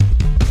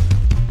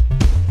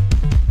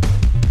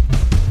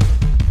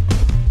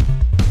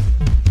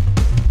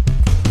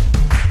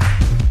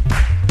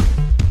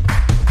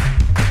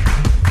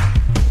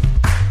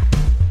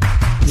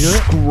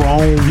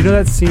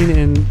that scene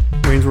in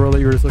Wayne's World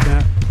that you were just looking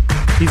at?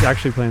 He's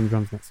actually playing the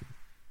drums in that scene.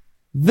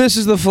 This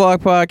is the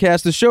Flock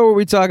Podcast, the show where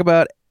we talk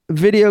about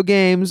video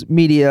games,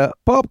 media,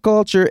 pop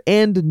culture,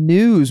 and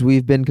news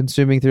we've been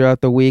consuming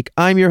throughout the week.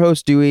 I'm your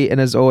host, Dewey,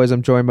 and as always,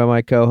 I'm joined by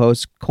my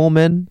co-host,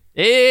 Coleman.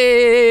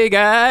 Hey,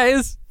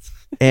 guys.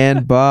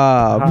 And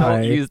Bob.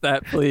 Don't use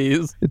that,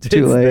 please. It's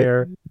too late.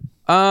 There.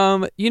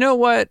 You know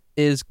what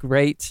is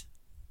great?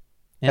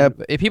 And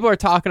people are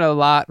talking a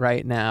lot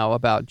right now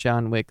about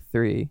John Wick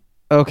 3.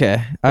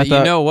 Okay. But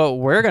you know what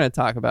we're going to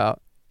talk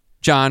about?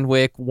 John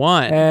Wick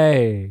 1.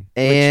 Hey.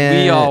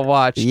 Which we all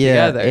watched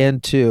together.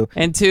 And 2.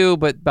 And 2,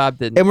 but Bob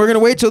didn't. And we're going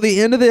to wait till the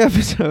end of the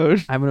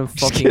episode. I'm going to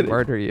fucking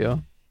murder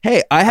you.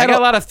 Hey, I got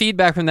a lot of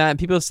feedback from that, and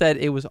people said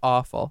it was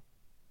awful.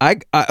 No,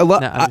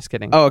 I'm just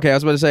kidding. Oh, okay. I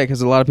was about to say,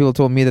 because a lot of people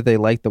told me that they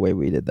liked the way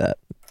we did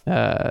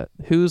that.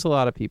 Who's a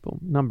lot of people?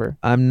 Number.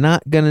 I'm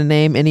not going to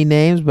name any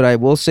names, but I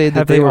will say that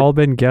have they all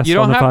been guests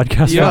on the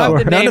podcast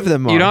before? None of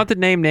them are. You don't have to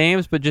name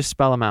names, but just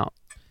spell them out.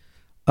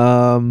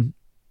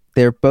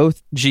 They're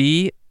both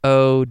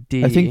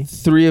G-O-D. I think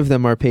 3 of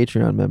them are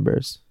Patreon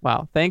members.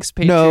 Wow. Thanks,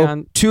 Patreon.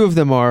 No, 2 of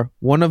them are.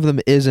 One of them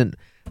isn't,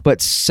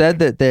 but said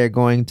that they're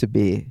going to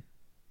be.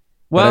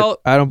 Well,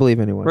 I don't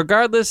believe anyone.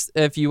 Regardless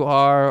if you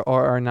are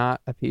or are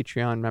not a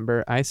Patreon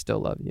member, I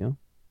still love you.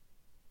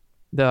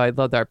 Though I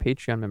loved our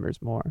Patreon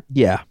members more.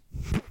 Yeah.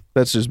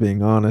 That's just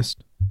being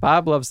honest.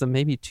 Bob loves them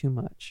maybe too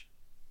much.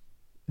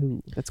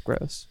 Ooh, that's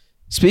gross.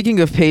 Speaking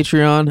of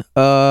Patreon,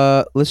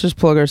 let's just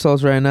plug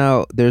ourselves right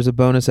now. There's a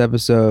bonus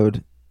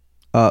episode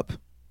up.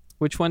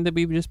 Which one did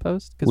we just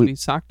post? Because we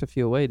socked a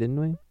few away, didn't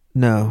we?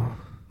 No.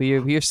 We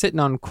are sitting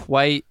on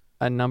quite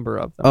a number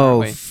of them, aren't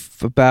we?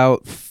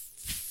 About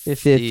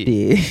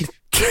 50.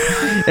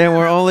 And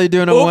we're only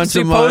doing it once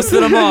a month. We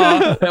posted them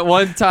all at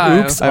one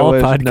time. Oops, all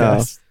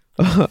podcasts.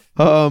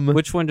 No.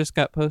 Which one just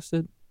got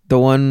posted? The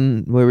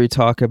one where we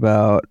talk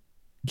about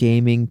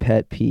gaming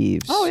pet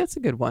peeves. Oh, that's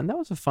a good one. That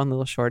was a fun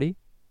little shorty.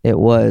 It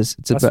was.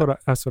 That's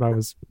what I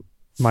was.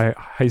 My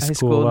high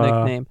school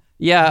nickname.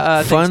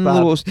 Yeah, fun thanks,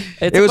 little.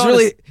 It was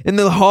really in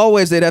the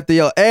hallways. They'd have to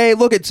yell, "Hey,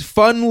 look! It's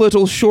fun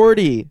little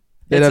shorty."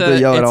 They'd have to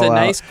yell it all out. It's a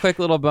nice, quick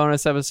little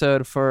bonus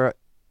episode for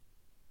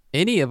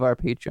any of our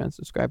Patreon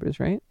subscribers,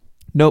 right?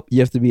 Nope,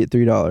 you have to be at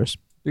 $3.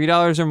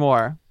 $3 or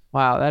more.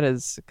 Wow, that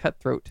is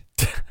cutthroat.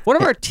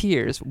 What are our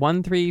tiers?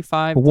 1, 3,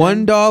 5,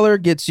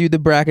 $1 gets you the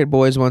Bracket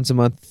Boys once a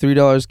month.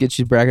 $3 gets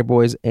you Bracket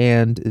Boys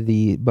and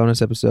the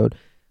bonus episode.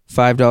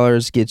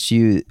 $5 gets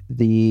you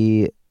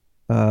the.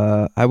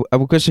 I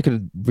wish I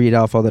could read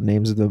off all the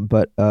names of them,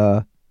 but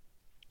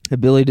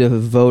ability to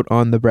vote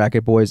on the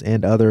Bracket Boys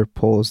and other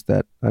polls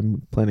that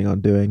I'm planning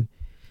on doing.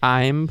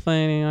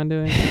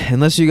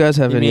 Unless you guys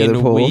have any other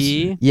polls.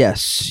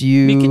 Yes,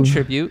 you. We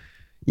contribute.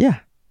 Yeah.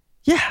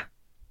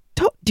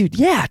 Dude,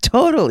 yeah,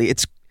 totally.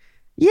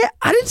 Yeah,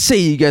 I didn't say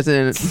you guys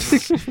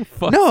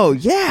didn't. No,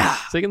 yeah.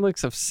 Sagan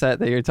looks upset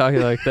that you're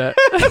talking like that.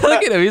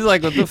 Look at him. He's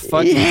like, what the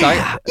fuck are you talking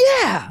about?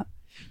 Yeah.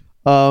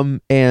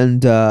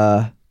 And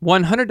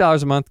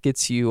 $100 a month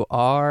gets you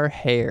our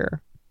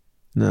hair.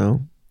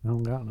 No. I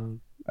don't got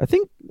none. I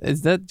think.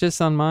 Is that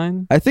just on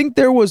mine? I think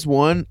there was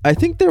one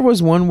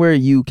where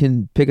you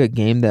can pick a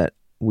game that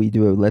we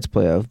do a Let's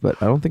Play of,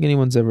 but I don't think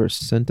anyone's ever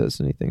sent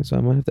us anything, so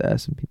I might have to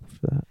ask some people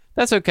for that.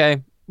 That's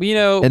okay.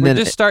 We're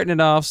just starting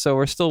it off, so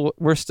we're still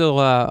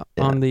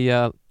on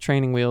the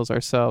training wheels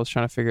ourselves,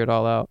 trying to figure it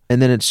all out. And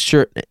then it's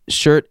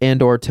shirt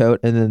and or tote,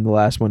 and then the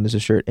last one is a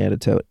shirt and a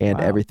tote and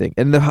everything.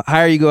 And the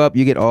higher you go up,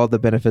 you get all the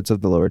benefits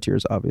of the lower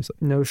tiers, obviously.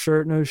 No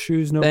shirt, no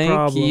shoes, no Thank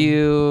problem. Thank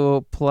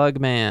you,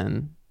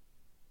 Plugman.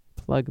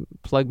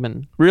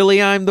 Plugman.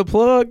 Really, I'm the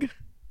plug.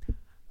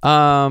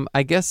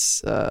 I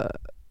guess.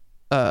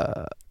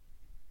 Okay.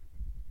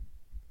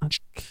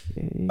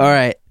 All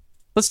right.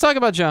 Let's talk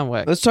about John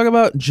Wick. Let's talk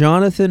about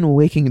Jonathan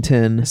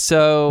Wickington.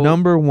 So,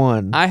 number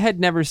 1. I had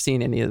never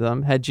seen any of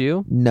them. Had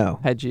you? No.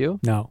 Had you?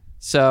 No.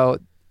 So,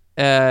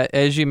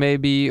 as you may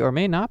be or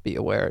may not be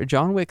aware,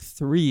 John Wick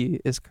 3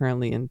 is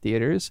currently in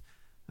theaters.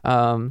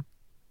 That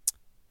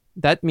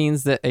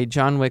means that a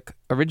John Wick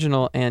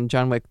original and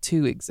John Wick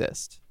 2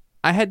 exist.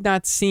 I had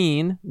not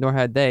seen, nor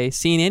had they,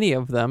 seen any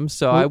of them,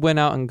 so I went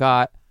out and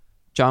got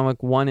John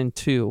Wick 1 and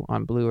 2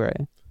 on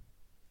Blu-ray.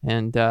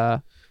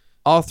 And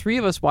all 3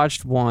 of us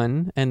watched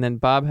 1, and then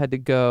Bob had to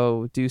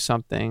go do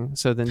something,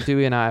 so then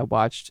Dewey and I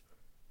watched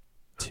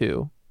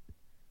 2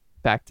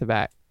 back to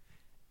back.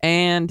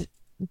 And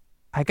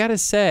I gotta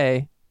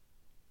say,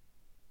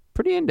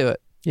 pretty into it.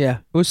 Yeah,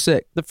 it was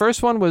sick. The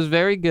first one was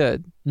very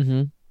good.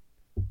 Mm-hmm.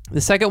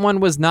 The second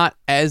one was not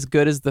as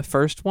good as the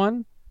first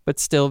one, but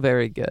still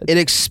very good.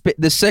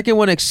 The second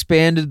one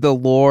expanded the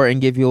lore and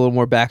gave you a little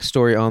more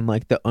backstory on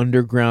like the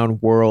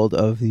underground world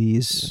of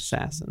these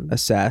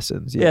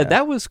assassins. Yeah,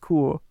 that was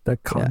cool. The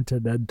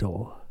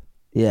Continental.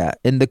 Yeah,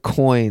 and the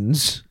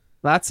coins.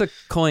 Lots of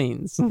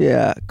coins.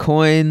 Yeah,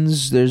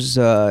 coins. There's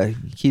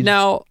keeps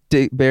now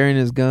burying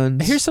his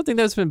guns. Here's something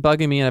that's been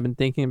bugging me and I've been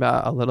thinking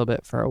about a little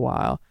bit for a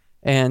while.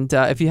 And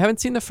if you haven't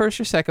seen the first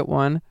or second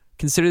one,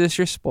 consider this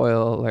your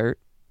spoiler alert.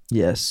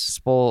 Yes.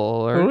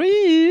 Spoiler alert.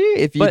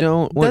 If you But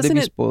don't want it to doesn't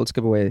be it- spoiled,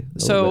 skip away. a little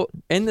So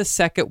bit. in the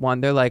second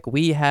one, they're like,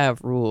 we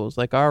have rules.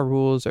 Like our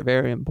rules are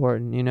very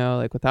important. You know,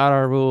 like without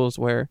our rules,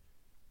 we're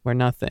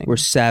nothing. We're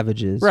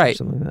savages, or Right.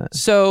 something like that.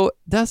 So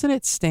doesn't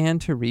it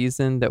stand to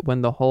reason that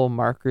when the whole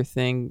marker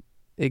thing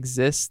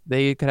exists,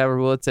 they could have a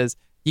rule that says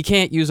you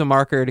can't use a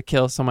marker to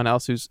kill someone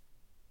else who's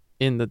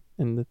in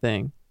the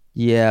thing.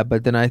 Yeah,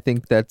 but then I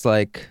think that's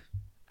like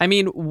I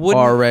mean, wouldn't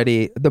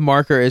already the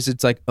marker is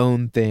its like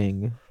own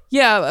thing.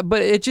 yeah,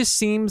 but it just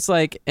seems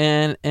like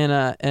in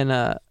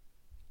a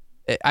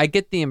I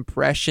get the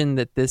impression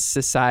that this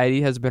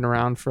society has been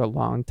around for a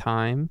long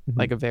time, Mhm.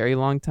 like a very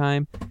long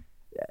time.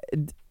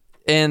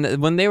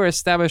 And when they were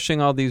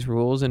establishing all these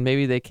rules, and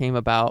maybe they came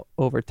about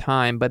over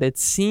time, but it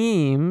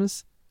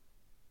seems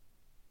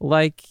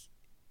like,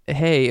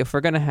 hey, if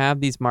we're going to have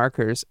these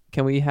markers,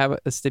 can we have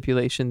a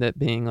stipulation that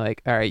being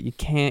like, all right, you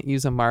can't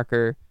use a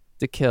marker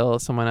to kill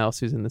someone else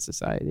who's in the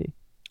society?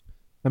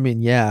 I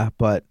mean, yeah,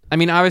 but I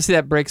mean, obviously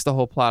that breaks the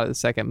whole plot of the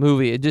second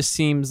movie. It just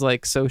seems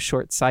like so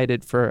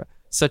short-sighted for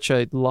such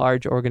a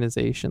large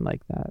organization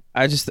like that.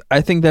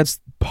 I think that's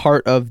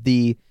part of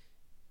the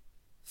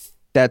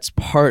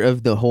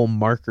whole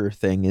marker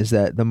thing, is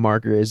that the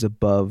marker is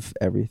above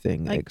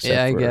everything except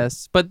I for,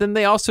 guess. But then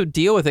they also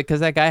deal with it because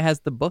that guy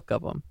has the book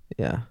of them.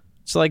 Yeah.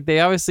 So like they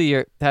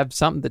obviously have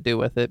something to do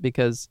with it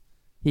because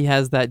he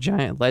has that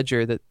giant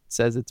ledger that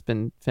says it's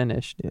been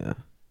finished. Yeah.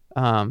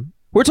 Um,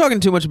 We're talking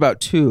too much about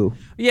 2.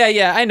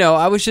 yeah, I know.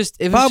 I was just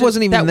Bob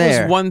wasn't even that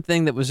there. was one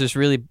thing that was just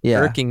really Yeah.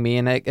 irking me,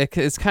 and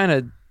it's kind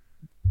of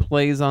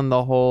plays on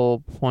the whole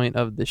point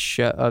of the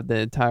show of the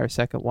entire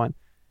second one.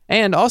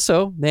 And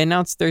also, they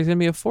announced there's gonna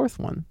be a fourth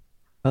one.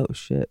 Oh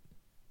shit.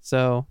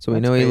 So So we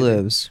that's know he crazy.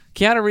 lives.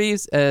 Keanu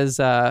Reeves as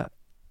a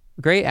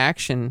great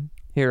action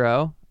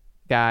hero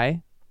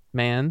guy,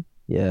 man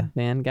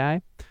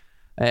guy.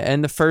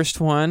 And the first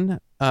one,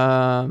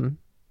 I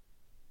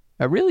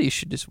really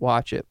should just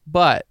watch it.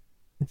 But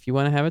if you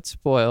want to have it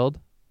spoiled,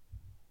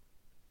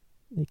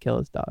 they kill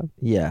his dog.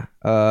 Yeah.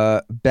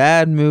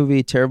 Bad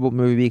movie, terrible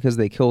movie because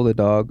they kill the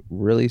dog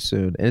really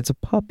soon. And it's a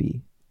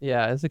puppy.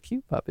 Yeah, it's a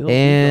cute puppy. Little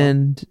beagle.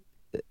 And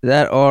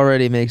that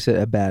already makes it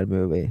a bad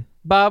movie.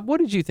 Bob, what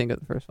did you think of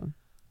the first one?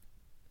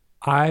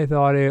 I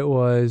thought it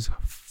was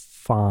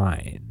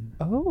fine.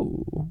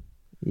 Oh,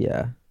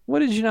 Yeah. what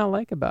did you not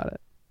like about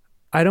it?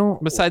 I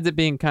don't. Besides it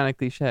being kind of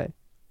cliche.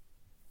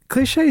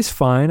 Cliché's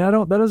fine. That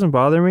doesn't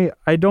bother me.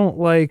 I don't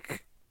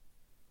like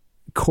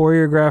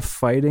choreographed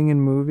fighting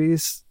in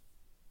movies.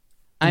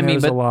 I And mean,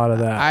 there's but a lot of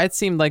that. it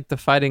seemed like the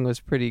fighting was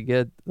pretty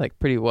good, like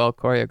pretty well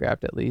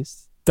choreographed at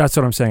least. That's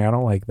what I'm saying. I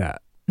don't like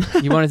that.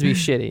 You want it to be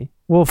shitty.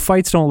 Well,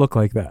 fights don't look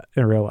like that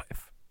in real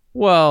life.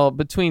 Well,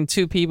 between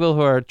two people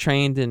who are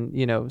trained in,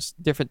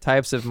 different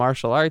types of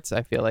martial arts,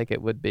 I feel like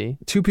it would be.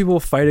 Two people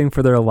fighting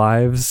for their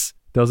lives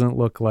doesn't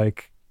look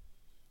like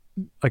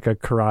a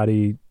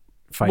karate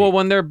fight. Well,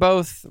 when they're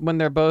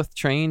both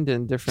trained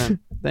in different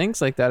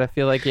things like that, I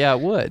feel like it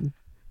would.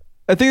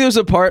 I think there was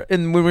a part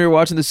when we were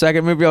watching the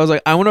second movie, I was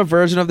like, I want a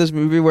version of this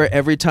movie where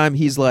every time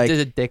he's like, Did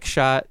a dick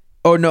shot.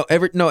 oh no,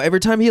 every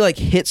time he like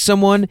hits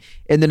someone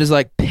and then is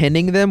like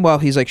pinning them while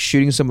he's like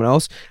shooting someone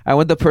else, I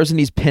want the person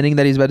he's pinning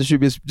that he's about to shoot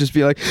just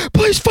be like,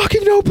 please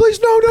fucking no, please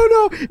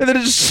no, and then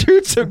it just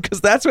shoots him, because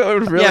that's what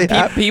would really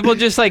happen. People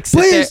just like sit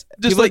Please, there.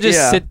 just People like, just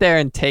yeah. sit there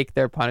and take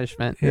their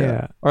punishment.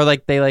 Yeah. Or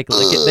like they like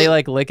lick it, they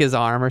like lick his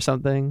arm or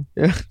something.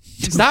 Yeah.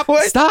 Stop!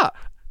 What? Stop!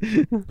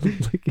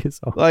 Like his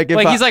own. Like if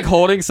Like I, he's like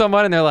holding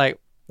someone and they're like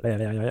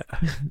Yeah.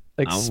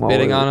 I'm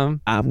spitting on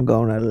him. I'm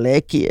gonna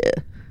lick you.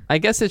 I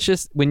guess it's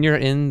just when you're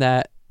in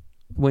that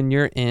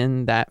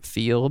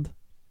field,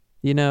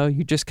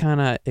 you just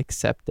kind of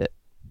accept it.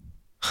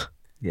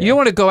 Yeah. You don't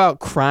want to go out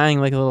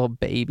crying like a little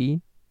baby.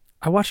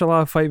 I watch a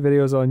lot of fight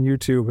videos on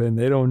YouTube, and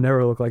they don't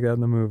never look like that in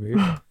the movie.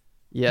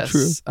 Yes.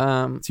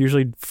 True. It's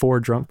usually 4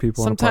 drunk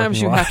people. Sometimes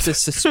in a you parking have to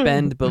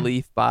suspend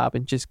belief, Bob,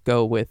 and just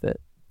go with it.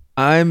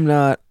 I'm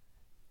not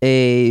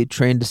a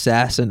trained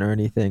assassin or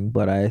anything,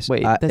 but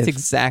Wait, that's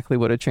exactly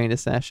what a trained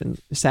assassin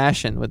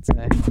would say.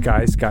 lot.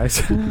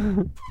 Guys.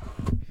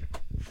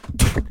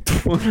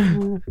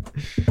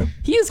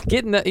 He is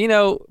getting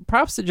the,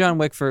 props to John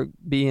Wick for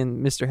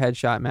being Mr.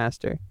 Headshot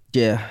Master.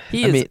 Yeah.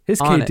 He I is mean,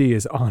 His on KD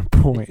is on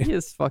point. He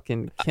is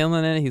fucking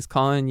killing it. He's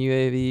calling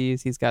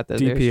UAVs. He's got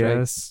those airstrikes.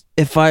 DPS.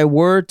 if I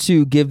were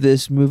to give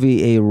this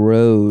movie a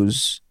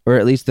rose, or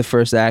at least the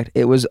first act,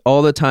 it was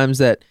all the times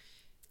that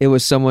it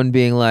was someone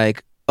being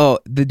like, oh,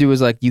 the dude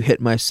was like, you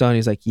hit my son.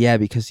 He's like, yeah,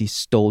 because he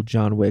stole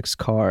John Wick's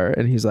car.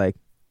 And he's like,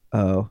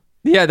 oh.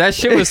 Yeah, that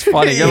shit was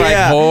funny. You're Yeah. like,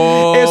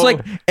 oh. It's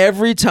like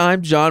every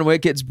time John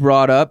Wick gets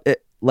brought up,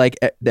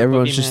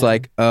 everyone's just Boogeyman.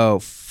 like, oh,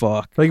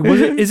 fuck. Like,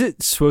 is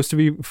it supposed to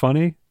be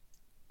funny?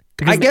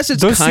 I guess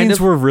it's those kind scenes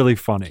of. were really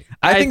funny.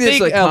 I think it's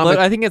like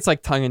I think it's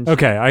like tongue in cheek.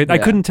 Okay, I Yeah.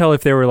 couldn't tell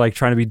if they were like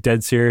trying to be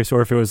dead serious or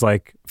if it was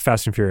like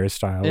Fast and Furious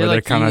style, They're where like,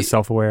 they're kind you- of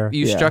self-aware.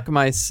 You Yeah. struck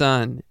my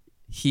son.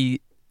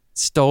 He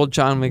stole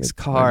John Wick's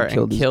car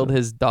and killed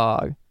his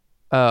dog.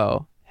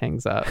 Oh,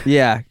 hangs up.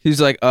 Yeah, he's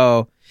like,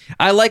 oh,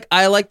 I like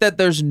that.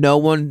 There's no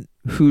one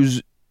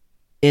who's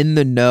in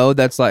the know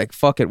that's like,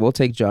 fuck it, we'll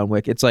take John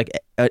Wick. It's like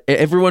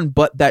everyone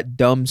but that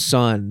dumb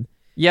son.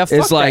 Yeah, It's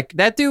fuck like-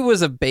 that dude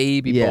was a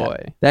baby Yeah.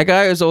 boy. That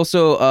guy is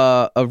also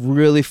a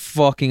really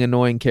fucking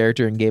annoying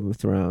character in Game of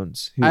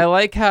Thrones. I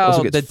like how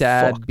also gets the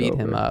dad fucked beat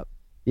him over. up.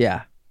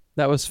 Yeah,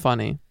 That was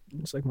funny.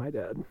 It's like my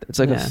dad. it's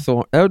like Yeah. a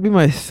thorn. That would be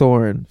my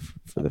thorn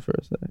for the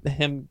first thing.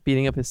 Him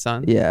beating up his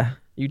son. Yeah.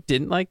 You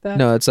didn't like that?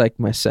 No, it's like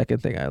my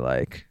second thing I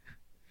like.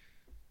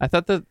 I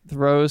thought the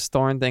rose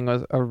thorn thing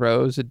was a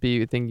rose would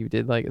be a thing you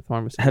did like. A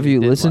thorn was. Have you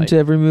listened to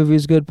Every Movie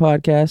Is Good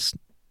podcast?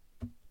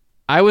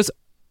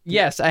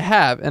 Yes, I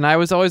have, and I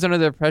was always under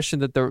the impression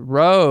that the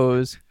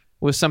rose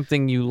was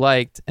something you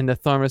liked, and the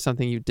thorn was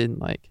something you didn't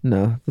like.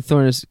 No, the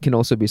thorn can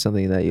also be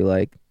something that you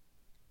like.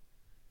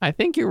 I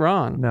think you're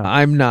wrong. No,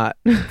 I'm not,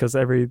 because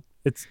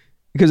it's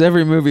because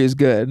Every Movie is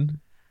good.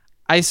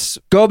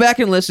 Go back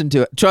and listen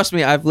to it. Trust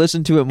me, I've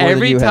listened to it more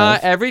than you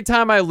have. Every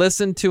time I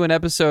listen to an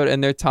episode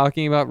and they're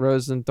talking about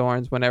roses and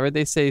thorns, whenever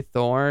they say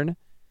thorn,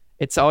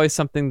 it's always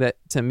something that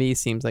to me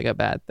seems like a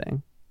bad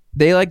thing.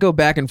 They like go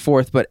back and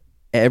forth, but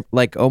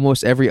like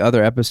almost every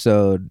other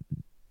episode,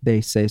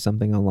 they say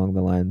something along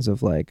the lines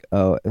of like,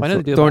 "Oh, Why don't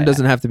they do it thorn by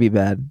doesn't have to be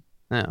bad.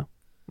 No,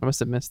 I must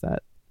have missed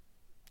that.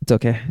 It's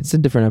okay. It's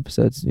in different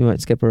episodes. You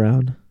might skip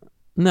around."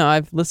 No,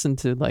 I've listened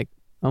to like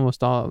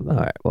almost all of them.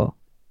 All right. Well,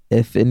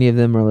 if any of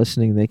them are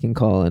listening, they can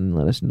call and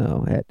let us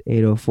know at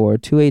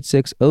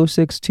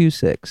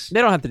 804-286-0626.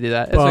 They don't have to do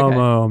that. It's okay.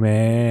 Bomo,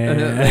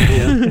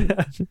 man.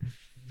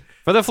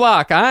 For the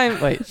flock,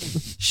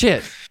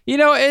 shit. You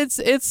know, it's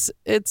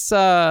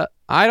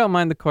I don't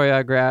mind the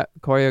choreography.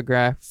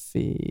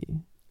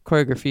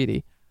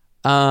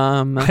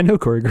 I know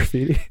Corey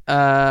Graffiti.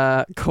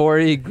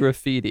 Corey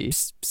Graffiti.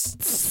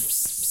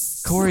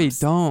 Corey,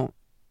 don't.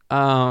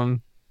 That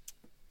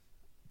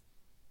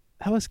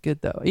was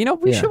good though. You know,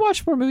 we should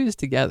watch more movies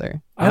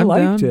together. I I'm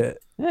liked down.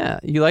 it. Yeah,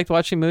 you liked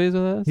watching movies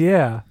with us?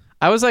 Yeah.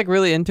 I was like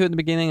really into it in the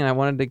beginning, and I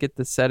wanted to get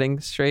the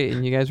settings straight,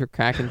 and you guys were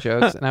cracking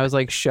jokes, and I was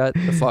like, "Shut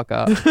the fuck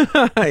up!"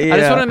 I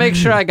just want to make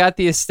sure I got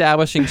the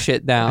establishing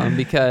shit down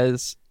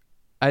because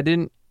I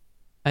didn't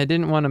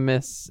want to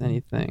miss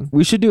anything.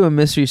 We should do a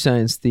Mystery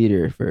Science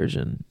Theater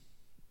version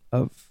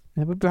of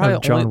It would probably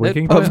Of John only,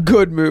 Wick?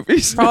 good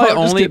movies. probably No,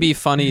 I'm just only kidding. be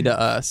funny to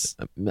us.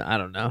 I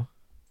don't know.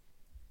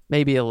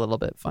 Maybe a little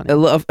bit funny.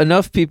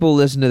 Enough people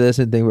listen to this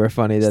and think we're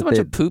funny Just that a bunch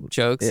they. of poop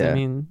jokes. Yeah. I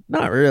mean,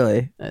 Not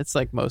really. it's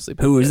like mostly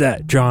poop Who is jokes.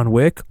 that? John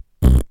Wick?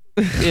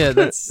 Yeah,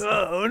 that's.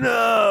 Oh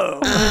no.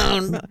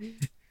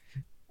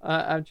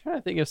 I'm trying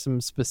to think of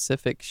some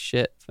specific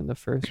shit from the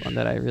first one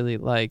that I really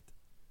liked.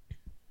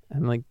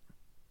 I'm like,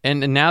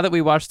 and now that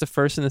we watched the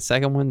first and the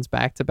second ones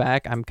back to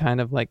back, I'm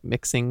kind of like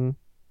mixing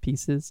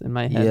pieces in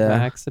my head by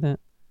Yeah. accident.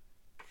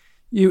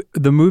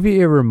 The movie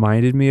it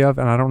reminded me of,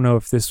 and I don't know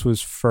if this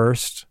was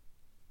first,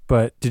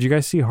 but did you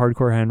guys see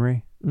Hardcore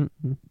Henry?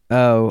 Mm-mm.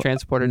 Oh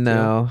Transporter 2.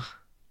 no!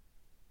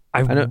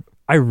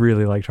 I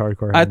really liked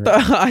Hardcore I Henry.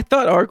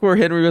 thought Hardcore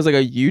Henry was like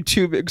a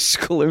YouTube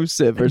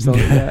exclusive or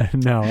something like that.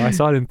 No, I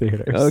saw it in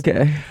theaters.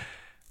 Okay.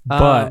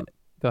 But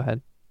Go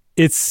ahead.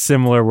 it's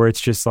similar where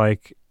it's just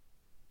like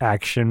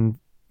action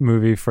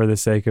movie for the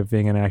sake of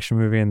being an action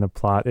movie, and the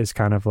plot is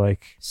kind of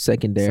like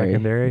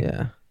Secondary.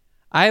 Yeah.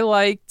 I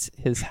liked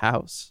his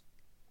house.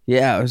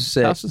 Yeah, I was His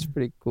sick. house was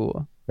pretty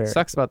cool. Very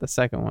Sucks about the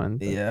second one.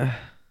 but- Yeah.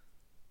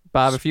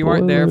 Bob, if you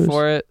weren't there Spoilers.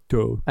 for it,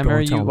 Dude, I remember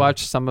don't tell you me.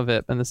 watched some of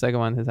it, and the second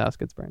one, his house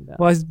gets burned down.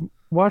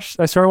 Well,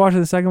 I started watching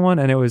the second one,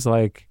 and it was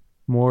like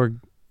more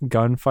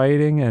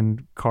gunfighting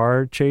and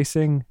car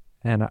chasing,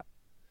 and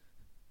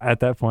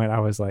at that point,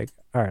 I was like,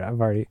 "All right, I've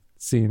already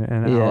seen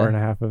an Yeah. hour and a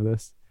half of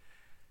this."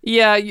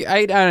 Yeah,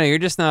 I don't know. You're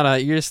just not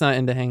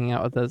into hanging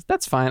out with us.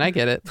 That's fine. I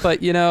get it.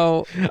 But you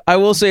know, I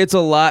will say it's a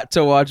lot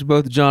to watch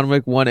both John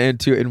Wick 1 and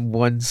 2 in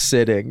one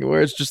sitting,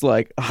 where it's just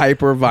like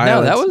hyper no,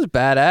 violence. that was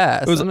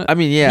badass. It was, I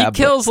mean, yeah. he but-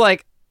 kills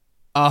like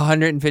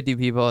 150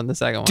 people in the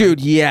second one. dude,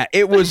 yeah,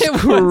 it was It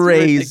was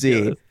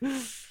crazy.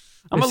 ridiculous.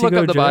 I'm Does gonna he look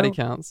up go the body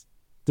jail? counts.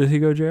 Did he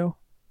go jail?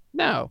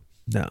 No,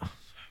 No.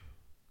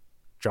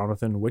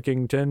 Jonathan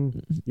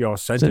Wickington, you're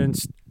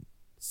sentenced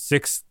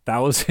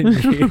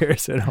 6,000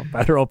 years in a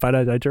federal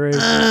penitentiary.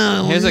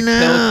 here's a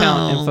kill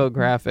count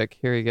infographic.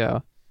 Here we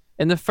go.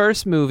 In the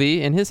first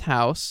movie, in his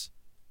house,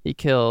 he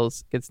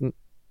gets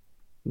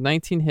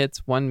 19 hits,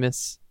 1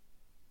 miss,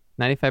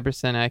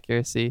 95%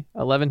 accuracy,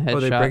 11 headshots. Oh,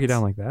 they break it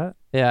down like that?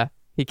 Yeah,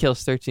 he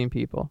kills 13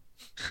 people.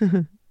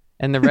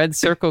 And the Red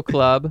Circle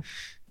Club,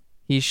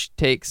 he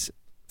takes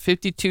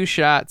 52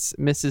 shots,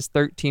 misses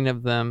 13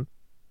 of them,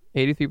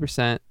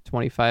 83%,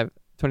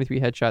 23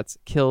 headshots,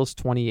 kills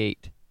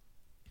 28.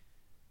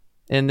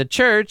 In the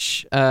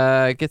church,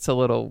 it gets a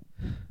little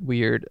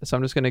weird, so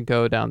I'm just going to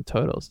go down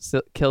totals.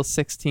 So, kills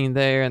 16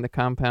 there. In the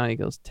compound, he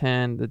kills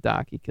 10. The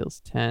dock, he kills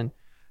 10.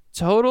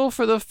 Total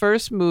for the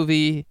first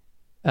movie,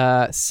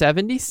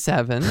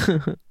 77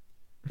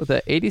 with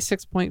a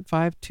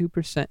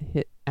 86.52%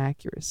 hit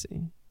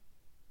accuracy.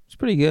 It's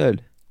pretty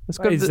good. Let's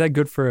go to Is that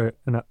good for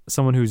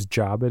someone whose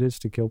job it is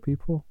to kill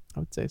people? I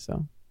would say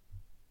so.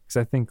 Because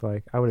I think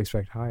I would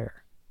expect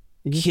higher.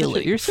 You're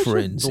Killing such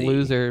frenzy. a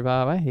loser,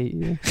 Bob. I hate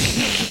you.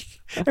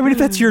 I mean, if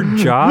that's your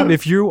job,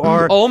 if you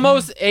are,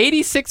 Almost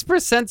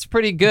 86% is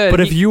pretty good. but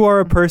if you are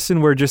a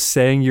person where just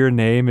saying your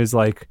name is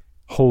like,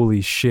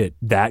 holy shit,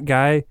 that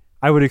guy,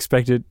 I would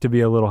expect it to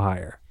be a little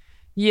higher.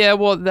 Yeah,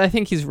 well, I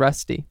think he's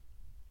rusty.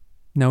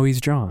 No, he's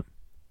John.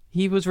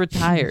 He was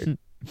retired.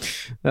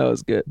 That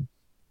was good.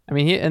 I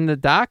mean, in the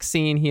dock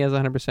scene, he has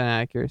 100%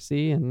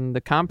 accuracy. And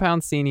the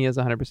compound scene, he has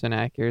 100%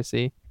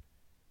 accuracy.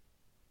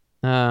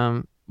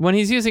 When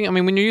he's using, I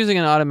mean, when you're using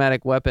an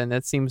automatic weapon,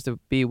 that seems to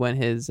be when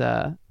his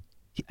accuracy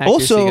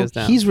Also, goes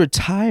down. he's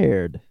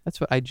retired. That's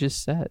what I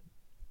just said.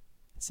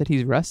 I said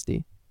he's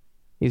rusty.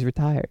 He's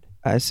retired.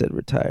 I said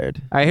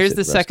retired. All right, You here's said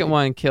the second rusty.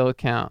 one, kill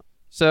count.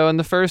 So in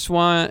the first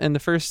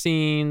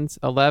scenes,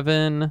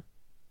 11.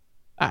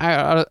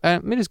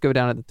 Let me just go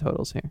down to the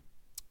totals here.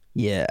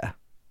 Yeah.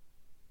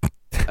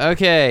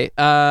 Okay.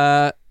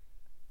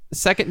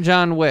 Second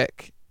John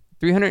Wick,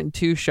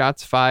 302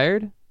 shots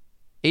fired,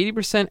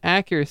 80%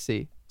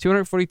 accuracy,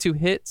 242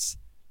 hits,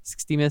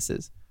 60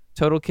 misses.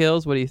 Total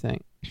kills, what do you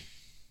think?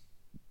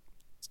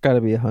 It's got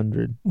to be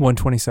 100.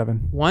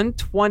 127.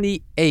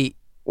 128.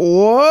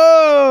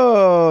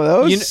 Whoa,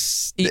 that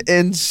was You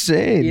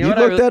insane. you You, know what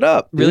I looked that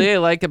up. Dude. Really I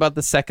like about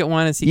the second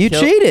one is You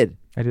cheated.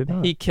 I did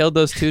not. he killed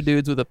those two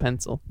dudes with a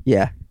pencil.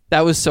 Yeah,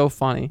 That was so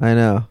funny. I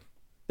know.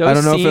 Those I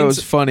don't know scenes, if it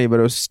was funny, but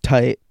it was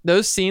tight.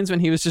 those scenes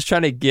when he was just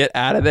trying to get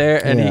out of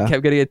there and Yeah. he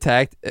kept getting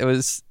attacked. It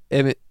was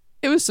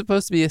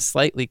supposed to be a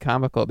slightly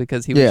comical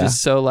because he was Yeah.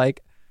 just so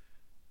like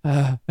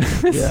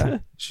Yeah,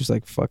 she's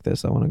like, "Fuck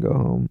this, I want to go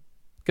home."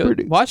 Go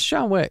Pretty- watch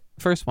John Wick,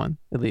 first one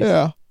at least.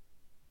 Yeah,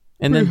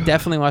 And then Pretty-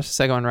 definitely watch the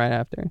second one right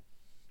after. And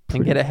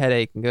Pretty- get a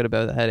headache and go to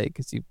bed with a headache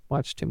because you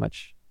watched too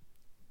much.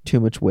 too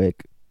much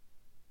Wick.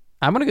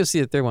 I'm going to go see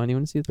the third one. You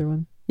want to see the third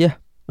one? Yeah.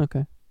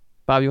 Okay.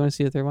 Bob, you want to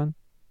see the third one?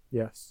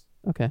 Yes.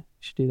 Okay. We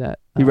should do that.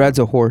 He rides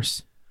a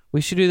horse.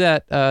 We should do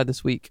that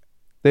this week.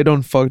 They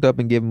don't fucked up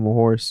and give him a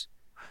horse.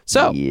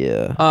 So,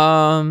 yeah.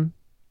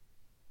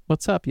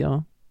 what's up,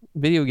 y'all?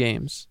 Video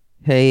games.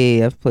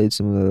 Hey, I've played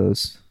some of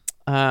those.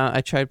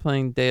 I tried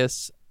playing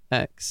Deus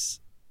Ex,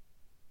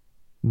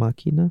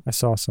 Machina. I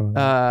saw some of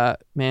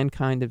that.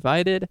 Mankind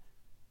Divided,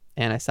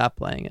 and I stopped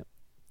playing it.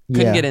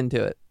 Couldn't Yeah. get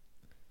into it.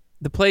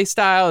 The play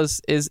style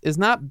is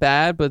not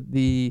bad, but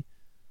the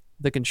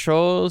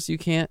controls you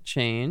can't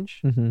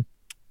change, Mm-hmm.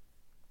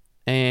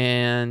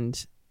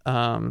 and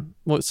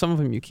well, some of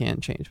them you can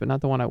change, but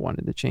not the one I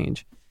wanted to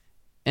change.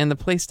 And the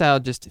play style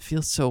just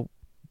feels so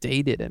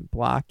dated and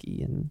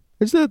blocky. And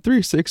Is that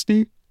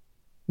 360?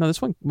 no,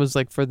 this one was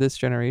like for this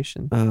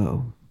generation.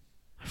 Oh,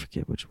 I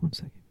forget which one's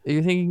that.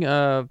 You're thinking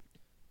of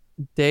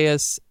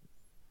Deus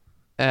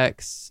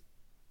Ex,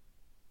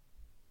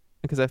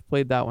 because I've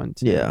played that one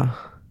too. Yeah.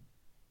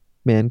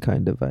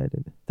 Mankind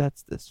Divided.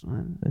 That's this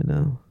one. I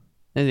know.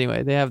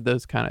 Anyway, they have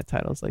those kind of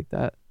titles like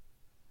that.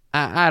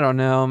 I don't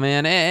know,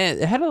 man.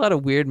 It had a lot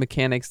of weird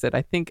mechanics that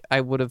I think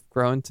I would have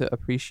grown to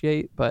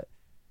appreciate, but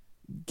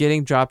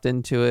getting dropped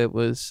into it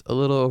was a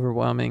little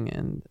overwhelming.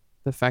 And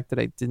the fact that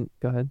I didn't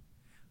go ahead,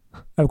 I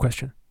have a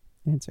question.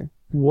 answer.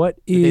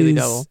 What Daily is,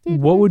 Double.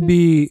 what would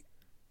be,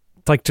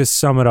 like, to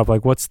sum it up,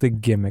 like, what's the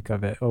gimmick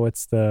of it? Or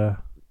what's the,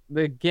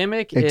 The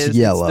gimmick It's is it's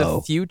yellow.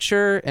 the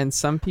future, and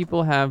some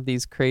people have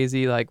these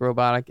crazy like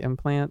robotic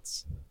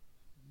implants,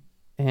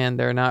 and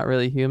they're not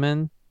really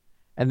human.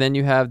 And then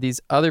you have these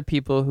other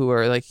people who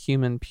are like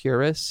human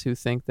purists who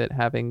think that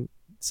having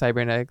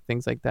cybernetic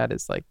things like that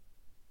is like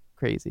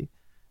crazy.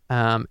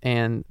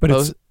 And But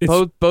both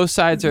it's- both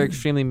sides are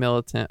extremely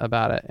militant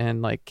about it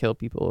and like kill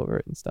people over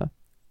it and stuff.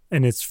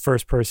 and it's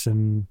first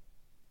person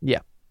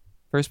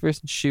First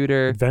person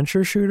shooter.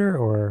 adventure shooter,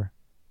 or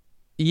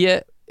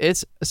Yeah,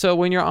 it's so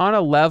when you're on a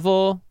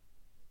level,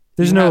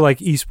 there's You no have- like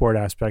esport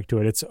aspect to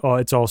it.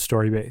 It's all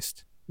story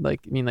based.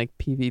 like you mean like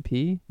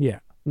PvP? Yeah.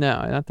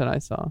 No, not that I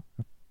saw.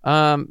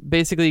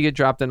 Basically you get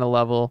dropped in a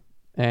level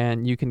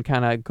and you can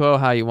kind of go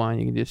how you want.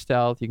 You can do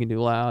stealth, you can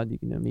do loud, you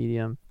can do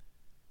medium.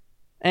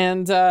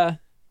 And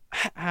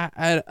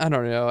I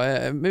don't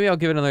know. Maybe I'll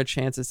give it another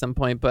chance at some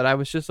point, but I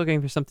was just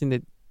looking for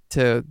something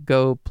to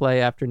go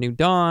play after New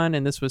Dawn,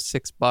 and this was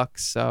 $6,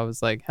 so I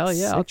was like, hell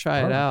yeah, I'll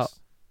try it out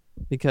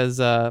because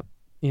it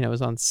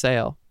was on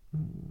sale.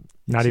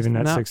 Not It's even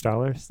just at not-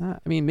 $6. It's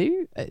not. I mean,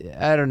 maybe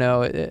I don't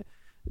know.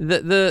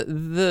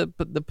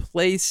 The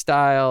play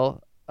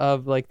style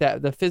of like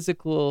that, the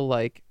physical,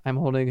 like I'm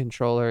holding a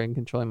controller and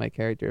controlling my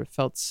character,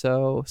 felt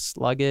so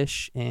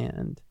sluggish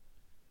and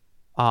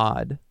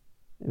odd.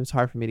 It was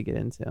hard for me to get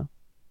into.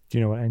 Do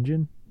you know what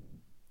engine?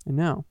 I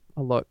know.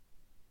 I'll look.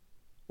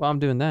 While I'm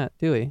doing that,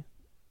 Dewey.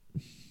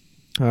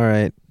 All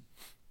right.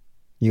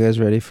 You guys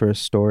ready for a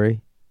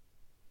story?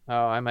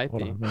 Oh, I might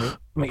Hold be. on, let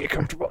me get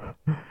comfortable.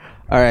 All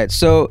right.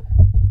 So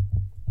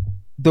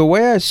the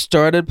way I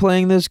started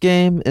playing this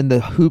game and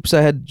the hoops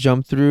I had to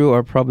jump through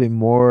are probably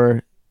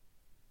more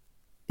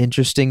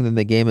interesting than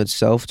the game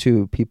itself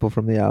to people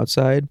from the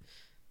outside.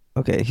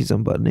 Okay, he's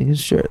unbuttoning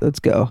his shirt. Let's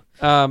go.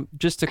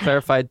 Just to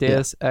clarify,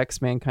 Deus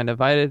Ex Mankind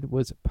Divided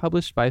was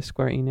published by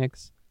Square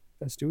Enix.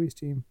 That's Dewey's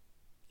team.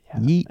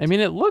 Yeet. I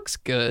mean, it looks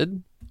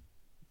good.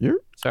 You're-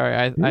 Sorry,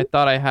 I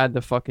thought I had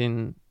the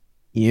fucking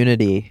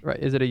Unity. Right?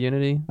 Is it a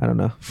Unity? I don't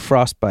know.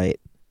 Frostbite.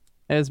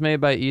 It's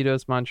made by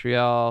Eidos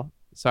Montreal.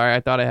 Sorry, I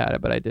thought I had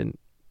it, but I didn't.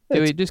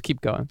 Dewey, just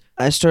keep going.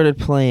 I started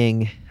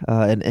playing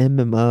an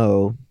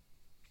MMO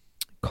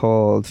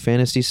called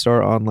Phantasy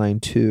Star Online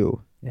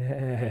 2.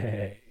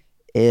 Yay.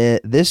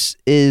 This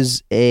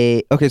is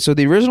so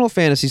the original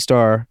Phantasy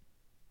Star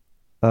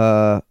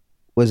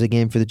was a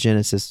game for the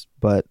Genesis,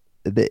 but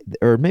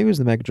or maybe it was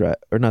the Mega Drive,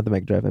 or not the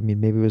Mega Drive. I mean,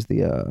 maybe it was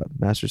the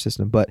Master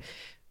System, but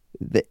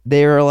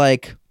they are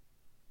like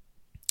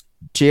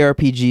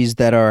JRPGs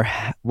that are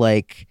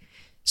like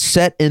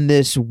set in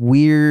this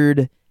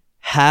weird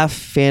half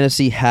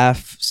fantasy,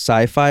 half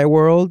sci-fi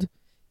world.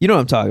 You know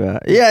what I'm talking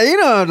about? Yeah, you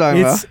know what I'm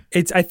talking about.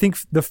 It's. I think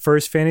the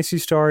first Phantasy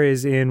Star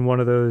is in one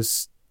of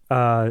those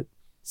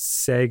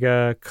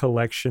Sega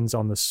collections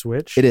on the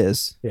Switch. It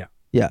is. Yeah.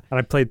 Yeah. And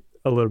I played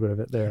a little bit of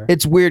it there.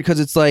 It's weird because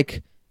it's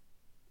like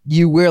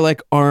you wear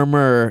like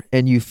armor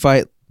and you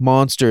fight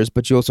monsters,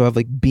 but you also have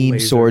like beam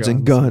Laser swords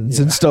and guns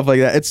yeah. and stuff like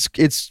that.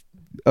 It's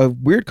a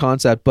weird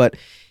concept, but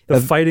the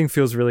fighting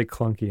feels really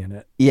clunky in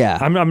it. yeah,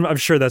 I'm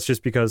sure that's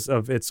just because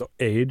of its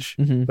age,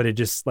 Mhm. but it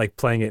just like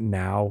playing it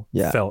now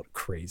felt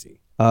crazy.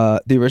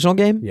 The original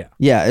game.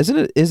 Yeah. Isn't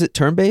it? Is it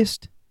turn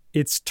based?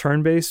 It's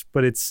turn-based,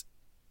 but it's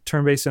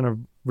turn-based in a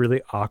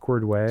really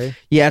awkward way.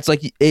 Yeah, it's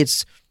like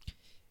it's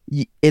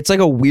like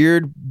a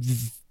weird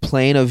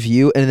plane of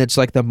view, and it's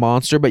like the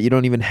monster, but you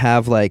don't even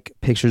have like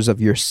pictures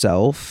of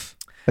yourself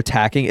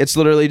attacking. It's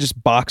literally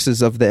just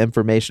boxes of the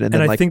information, and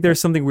then I think there's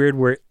something weird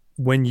where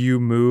when you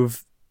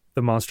move,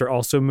 the monster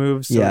also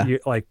moves. So Yeah. you,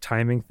 like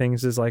timing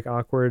things is like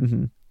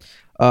awkward.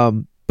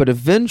 Mhm. But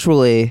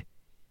eventually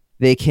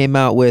they came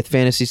out with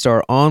Phantasy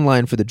Star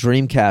Online for the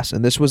Dreamcast,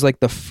 and this was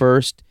like the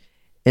first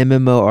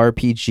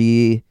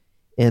MMORPG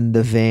in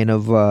the vein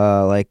of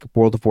like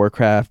World of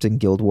Warcraft and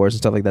Guild Wars and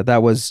stuff like that.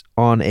 That was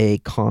on a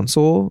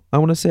console, I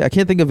want to say. I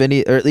can't think of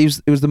any, or at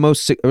least it was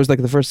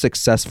like the first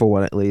successful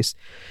one at least.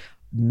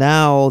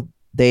 Now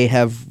they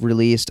have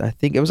released, I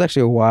think it was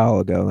actually a while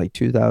ago, like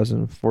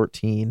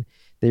 2014,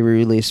 they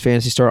released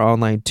Phantasy Star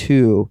Online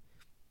 2,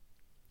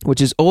 which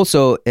is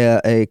also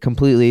a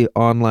completely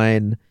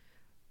online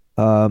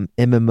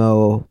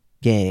MMO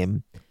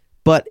game,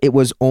 but it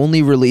was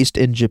only released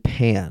in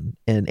Japan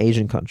and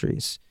Asian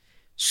countries.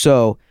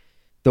 So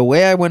the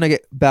way I went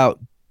about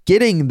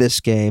getting this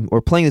game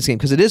or playing this game,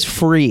 because it is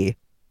free,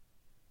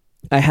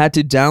 I had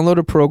to download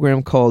a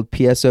program called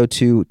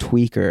PSO2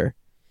 Tweaker,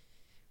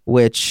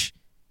 which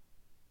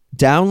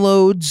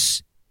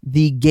downloads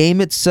the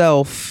game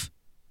itself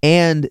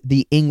and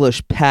the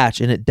English patch,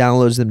 and it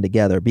downloads them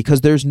together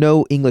because there's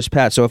no English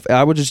patch. So if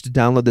I were just to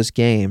download this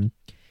game,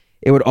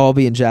 it would all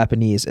be in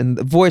Japanese, and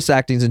the voice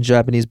acting's in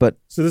Japanese. But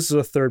So this is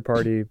a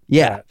third-party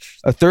patch.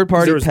 a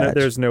third-party patch.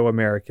 There's no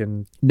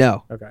American.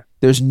 No. Okay.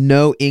 There's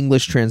no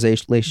English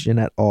translation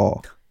at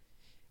all.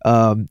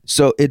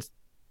 So it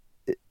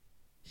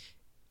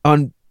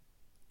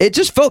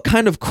just felt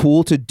kind of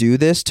cool to do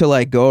this, to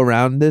like go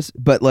around this,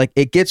 but like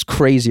it gets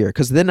crazier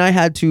because then I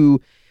had to,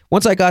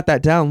 once I got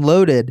that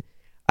downloaded,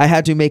 I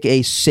had to make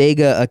a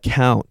Sega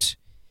account.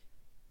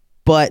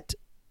 But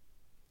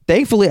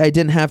thankfully I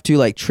didn't have to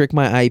like trick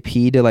my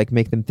IP to like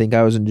make them think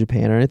I was in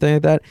Japan or anything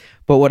like that.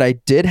 But what I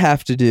did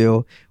have to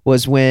do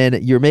was,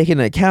 when you're making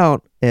an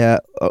account,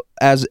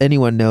 as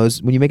anyone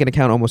knows, when you make an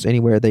account almost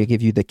anywhere, they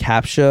give you the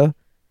CAPTCHA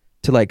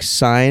to like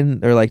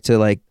sign or like to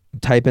like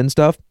type in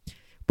stuff,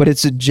 but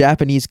it's in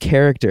Japanese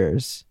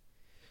characters.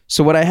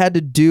 So what I had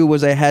to do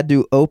was I had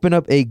to open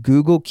up a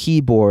Google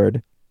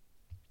keyboard,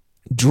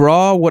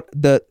 draw what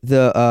the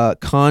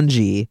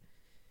kanji,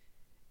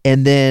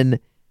 and then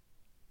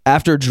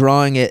after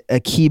drawing it, a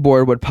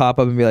keyboard would pop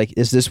up and be like,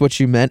 is this what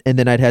you meant? And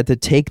then I'd had to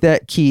take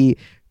that key,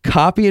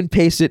 copy and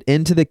paste it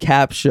into the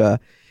CAPTCHA,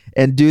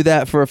 and do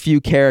that for a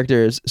few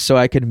characters so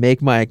I could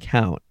make my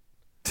account.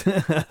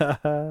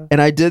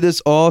 And I did this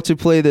all to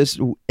play this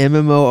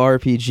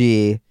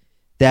MMORPG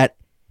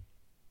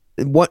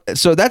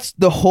so that's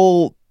the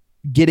whole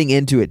getting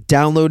into it,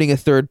 downloading a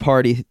third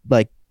party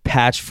like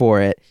patch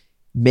for it,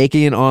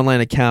 making an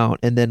online account,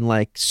 and then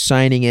like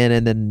signing in,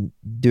 and then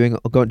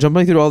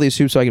jumping through all these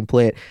hoops so I can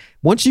play it.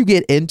 Once you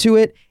get into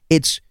it,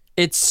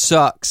 It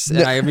sucks,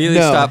 and I immediately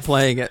stopped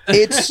playing it.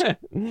 It's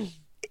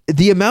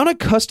the amount of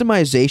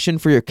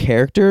customization for your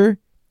character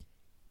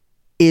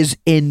is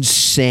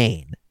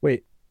insane.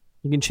 Wait,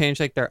 You can change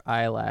like their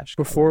eyelash.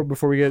 before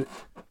we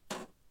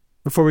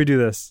do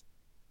this,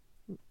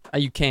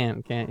 You can't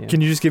you?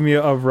 can you just give me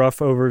a rough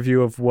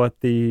overview of what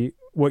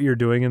you're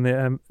doing in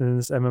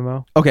this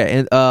MMO?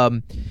 Okay,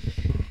 and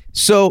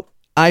so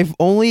I've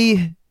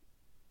only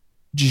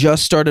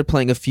just started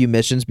playing a few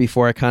missions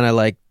before I kind of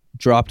like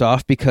dropped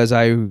off because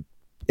I'm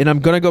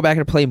gonna go back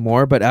and play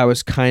more, but I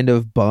was kind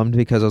of bummed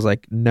because I was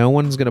like, no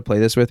one's gonna play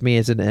this with me.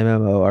 It's an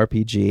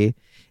MMORPG,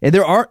 and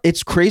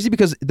it's crazy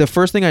because the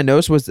first thing I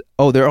noticed was,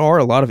 there are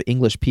a lot of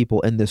English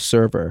people in this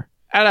server.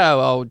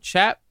 Hello, old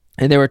chap.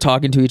 And they were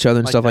talking to each other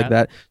and Like stuff like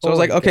that. So I was Oh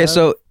like, my okay,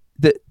 God.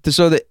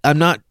 so I'm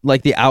not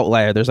like the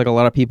outlier. There's like a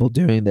lot of people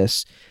doing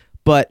this,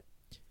 but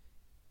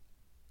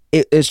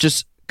it's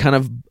just kind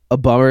of a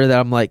bummer that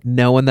I'm like,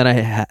 no one that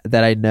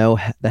I know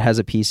that has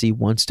a PC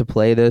wants to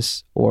play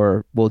this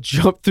or will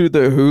jump through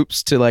the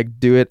hoops to like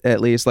do it at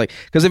least. Like,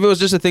 because if it was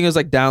just a thing, it was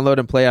like download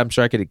and play, I'm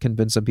sure I could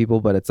convince some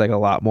people, but it's like a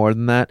lot more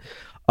than that.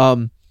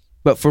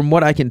 But from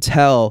what I can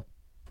tell,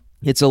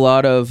 it's a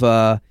lot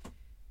of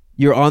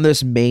you're on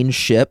this main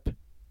ship.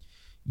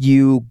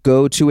 You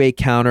go to a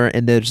counter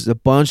and there's a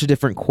bunch of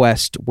different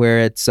quests where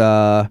it's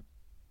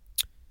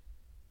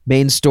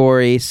main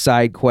story,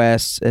 side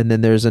quests, and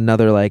then there's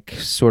another like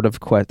sort of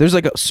quest. There's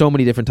like so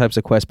many different types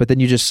of quests, but then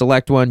you just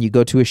select one, you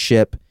go to a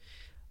ship,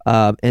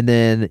 and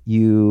then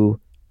you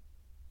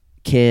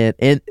can,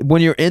 and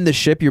when you're in the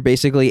ship, you're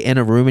basically in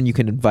a room and you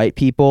can invite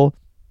people,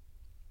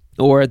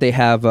 or they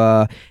have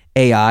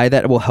AI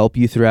that will help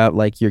you throughout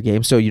like your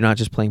game, so you're not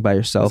just playing by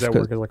yourself. Does that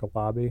work as like a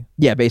lobby?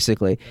 Yeah,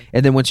 basically.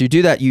 And then once you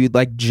do that, you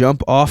like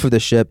jump off of the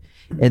ship,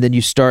 and then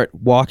you start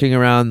walking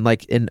around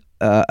like in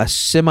a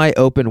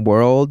semi-open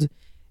world.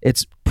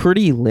 It's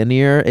pretty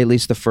linear, at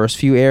least the first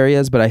few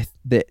areas, but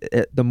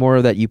the more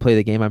that you play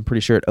the game, I'm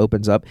pretty sure it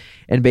opens up.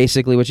 And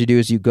basically what you do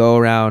is you go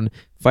around,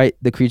 fight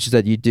the creatures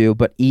that you do,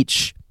 but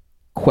each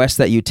quest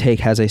that you take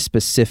has a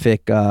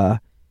specific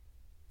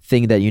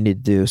thing that you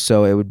need to do.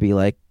 So it would be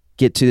like,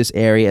 get to this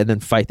area and then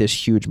fight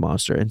this huge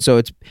monster. And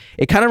so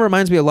it kind of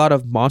reminds me a lot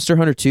of Monster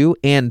Hunter 2,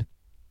 and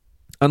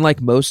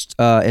unlike most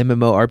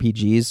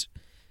MMORPGs,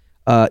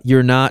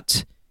 you're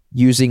not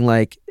using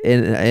like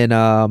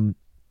in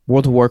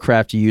World of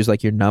Warcraft, you use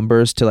like your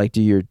numbers to like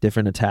do your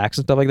different attacks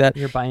and stuff like that.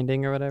 Your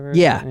binding or whatever.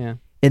 Yeah.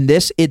 In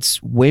this,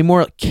 it's way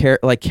more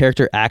like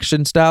character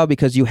action style,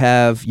 because you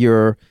have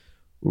your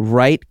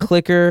right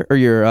clicker or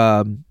your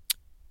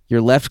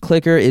left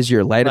clicker is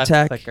your light Left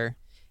attack, clicker.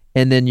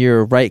 and then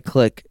your right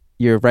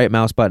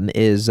mouse button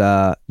is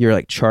your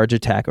like charge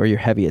attack or your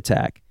heavy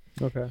attack.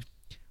 Okay.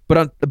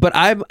 But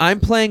I'm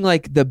playing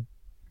like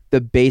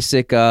the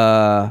basic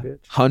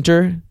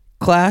hunter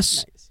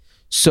class, Nice.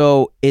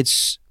 so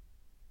it's.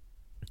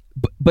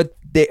 But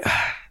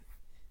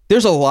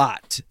there's a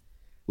lot.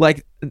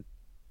 Like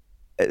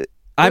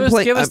I'm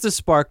playing. Give us the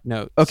spark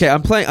notes. Okay,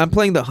 I'm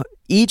playing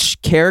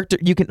each character.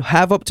 You can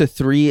have up to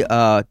 3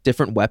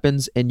 different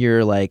weapons in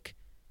your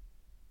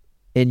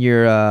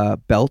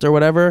belt or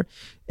whatever,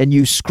 and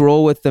you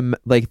scroll with them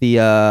like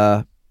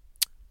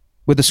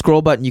with the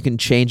scroll button. You can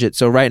change it.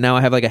 So right now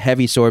I have like a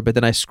heavy sword, but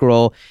then I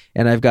scroll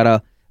and I've got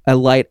a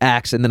light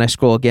axe, and then I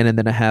scroll again, and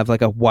then I have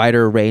like a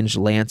wider range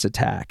lance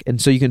attack. And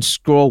so you can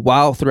scroll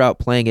while throughout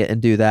playing it and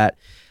do that.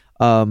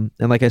 And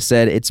like I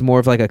said, it's more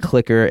of like a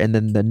clicker, and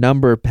then the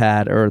number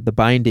pad or the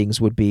bindings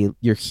would be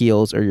your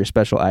heals or your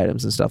special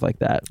items and stuff like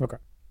that. Okay.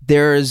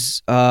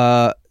 There's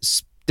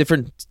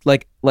different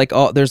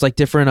there's like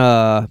different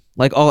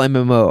like all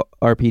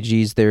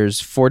MMORPGs, there's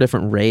 4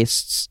 different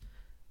races.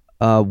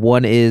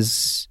 One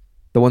is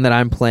the one that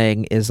I'm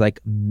playing is like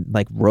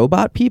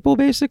robot people,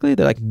 basically.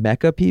 They're like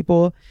mecha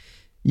people.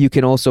 You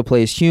can also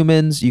play as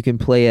humans. You can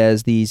play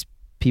as these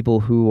people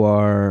who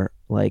are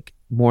like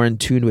more in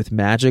tune with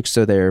magic,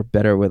 so they're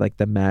better with like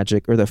the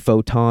magic or the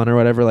photon or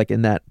whatever. Like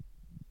in the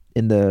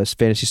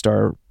Phantasy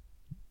Star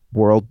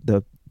world,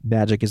 the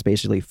magic is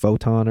basically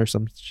photon or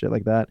some shit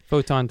like that.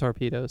 Photon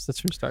torpedoes.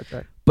 That's from Star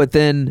Trek. But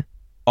then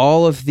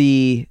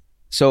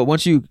so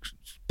once you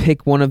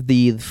pick one of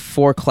the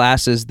 4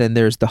 classes, then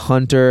there's the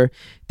hunter,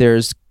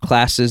 there's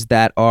classes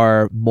that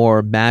are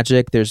more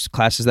magic, there's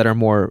classes that are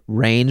more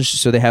ranged,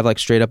 so they have like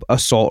straight up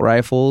assault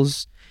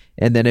rifles,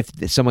 and then if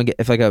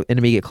like an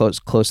enemy get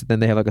close, then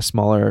they have like a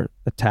smaller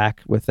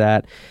attack with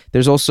that.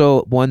 There's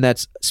also one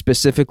that's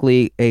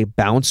specifically a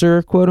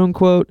bouncer, quote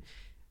unquote,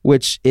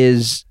 which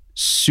is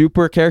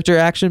super character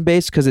action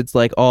based, because it's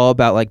like all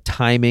about like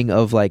timing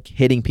of like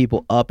hitting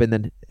people up and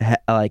then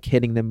like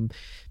hitting them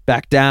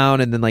back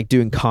down, and then like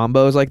doing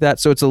combos like that.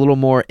 So it's a little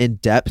more in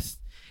depth,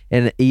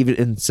 and it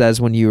even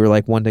says when you were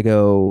like one to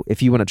go,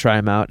 if you want to try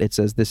them out, it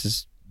says this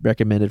is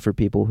recommended for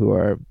people who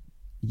are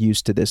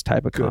used to this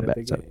type of Good combat.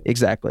 at the So, game.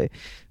 exactly.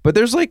 But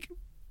there's like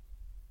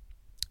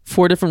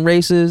 4 different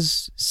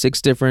races,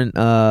 6 different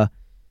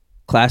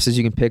classes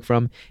you can pick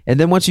from, and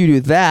then once you do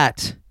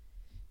that,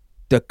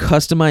 the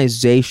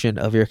customization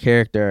of your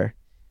character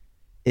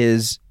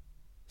is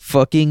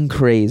fucking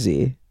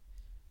crazy,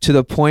 to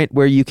the point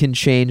where you can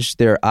change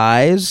their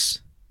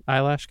eyes,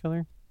 Eyelash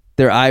color.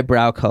 their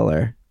eyebrow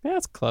color. Yeah,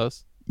 that's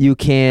close. You I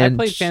can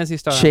played Phantasy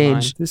Star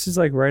change. Online. This is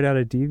like right out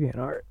of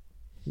DeviantArt.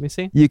 Let me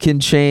see. You can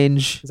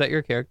change. Is that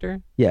your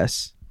character?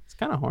 Yes, It's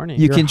kind of horny.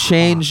 you You're can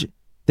change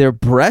their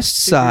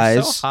breast Dude, you're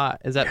size. so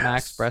hot. Is that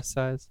max Yes. breast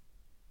size?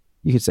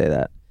 You could say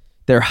that.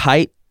 Their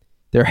height,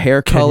 their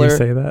hair Can color, you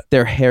say that?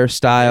 their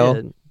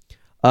hairstyle.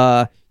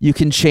 Good. You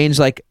can change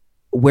like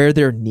where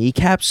their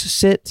kneecaps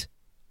sit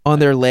on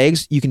their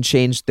legs. You can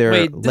change their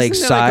Wait, leg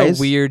isn't there like size.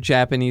 a weird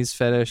Japanese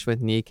fetish with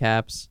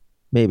kneecaps?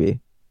 Maybe.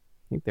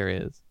 I think there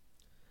is.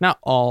 Not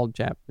all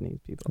Japanese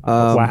people.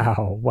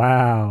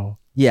 Wow.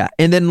 Yeah,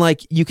 and then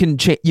like you can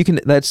change. You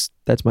can that's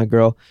my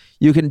girl.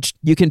 You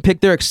can pick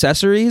their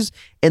accessories,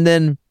 and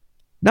then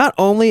not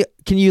only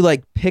can you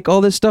like pick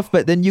all this stuff,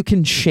 but then you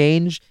can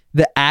change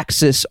the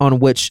axis on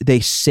which they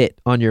sit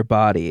on your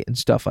body and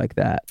stuff like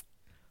that.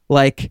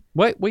 Like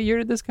What year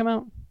did this come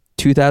out?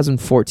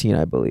 2014,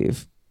 I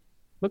believe.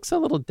 Looks a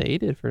little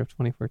dated for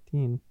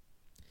 2014.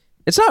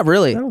 It's not I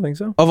really. don't think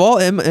so. Of all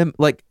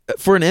like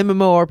for an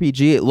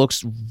MMORPG, it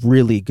looks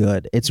really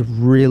good. It's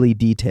really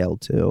detailed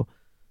too.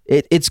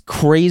 It's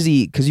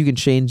crazy because you can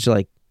change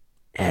like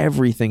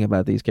everything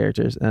about these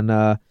characters, and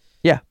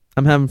yeah,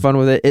 I'm having fun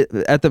with it.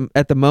 At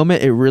the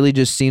moment, it really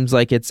just seems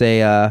like it's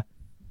a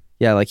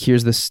like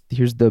here's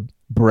the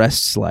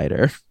breast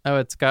slider. Oh,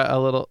 it's got a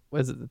little.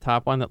 Was it the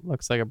top one that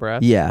looks like a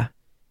breast? Yeah,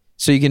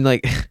 so you can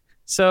like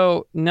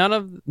So none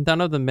of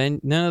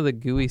the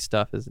GUI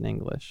stuff is in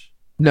English.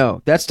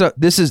 no, that's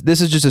this is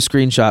just a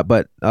screenshot,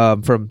 but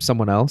from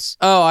someone else.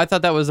 Oh, I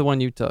thought that was the one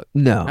you took.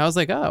 No, I was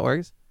like, oh, it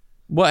works.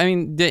 Well, I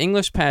mean, the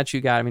English patch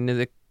you got. I mean,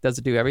 does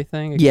it do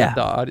everything? Yeah.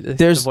 The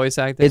There's- voice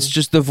acting. it's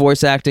just the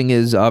voice acting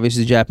is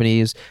obviously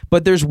Japanese,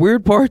 but there's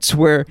weird parts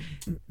where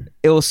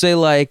it will say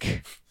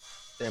like,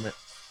 damn it.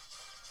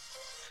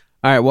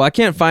 All right, well I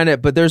can't find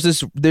it, but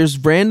there's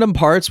random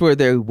parts where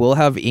they will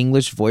have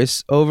English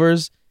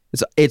voiceovers.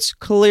 It's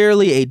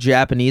clearly a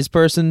Japanese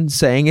person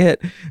saying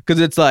it because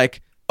it's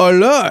like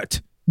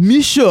alert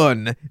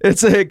mission.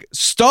 It's like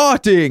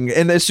starting,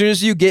 and as soon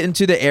as you get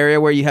into the area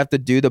where you have to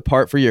do the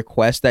part for your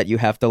quest that you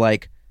have to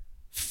like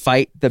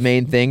fight the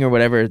main thing or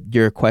whatever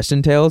your quest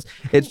entails,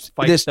 it's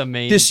Fight this the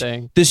main this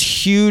thing.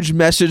 this huge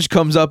message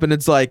comes up and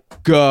it's like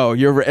go.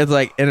 It's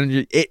like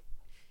and it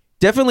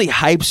definitely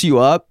hypes you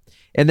up.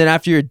 And then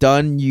after you're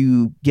done,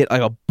 you get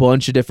like a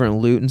bunch of different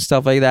loot and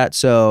stuff like that.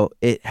 So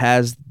it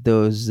has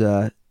those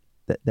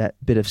that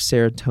bit of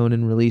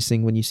serotonin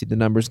releasing when you see the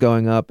numbers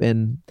going up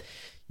and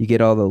you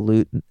get all the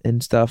loot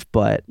and stuff.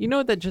 But You know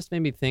what that just made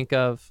me think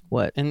of?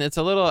 what? And it's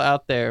a little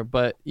out there,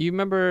 but you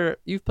remember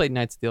you've played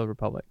Knights of the Old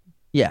Republic.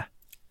 Yeah.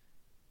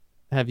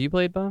 Have you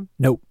played Bum?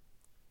 Nope.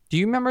 Do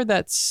you remember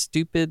that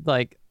stupid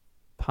like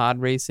pod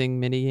racing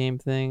mini game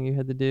thing you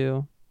had to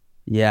do?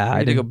 Yeah, You I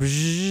had to did go.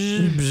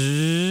 Bzz,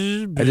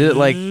 bzz, I did it,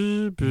 like,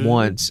 bzz.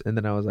 once, and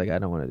then I was like, I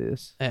don't want to do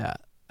this. Yeah.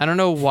 I don't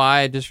know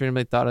why I just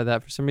randomly thought of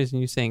that. For some reason,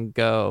 you saying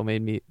go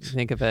made me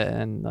think of it,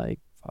 and like,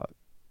 fuck,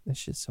 this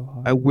shit's so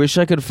hard. I wish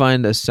I could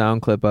find a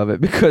sound clip of it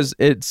because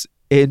it's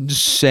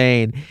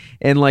insane,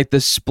 and like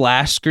the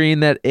splash screen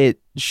that it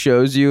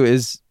shows you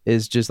is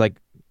just like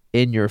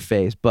in your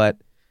face. But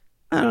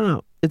I don't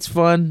know, it's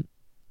fun.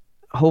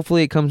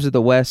 Hopefully, it comes to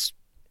the West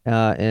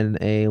in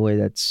a way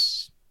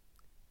that's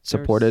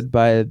supported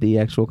by the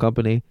actual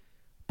company.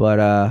 But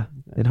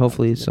and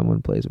hopefully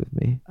someone plays with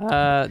me.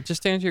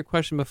 Just to answer your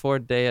question before,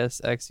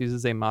 Deus Ex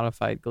uses a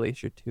modified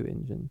Glacier 2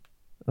 engine.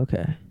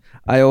 Okay.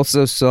 I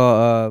also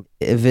saw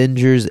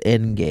Avengers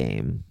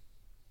Endgame.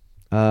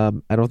 I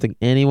don't think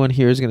anyone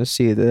here is going to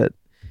see that,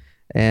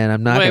 and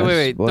I'm not going to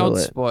Wait, spoil don't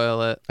it.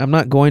 spoil it. I'm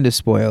not going to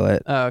spoil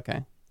it. Oh,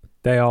 okay.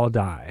 They all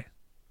die.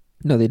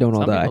 No, they don't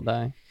all Some die. people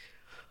die.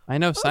 I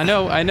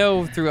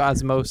know through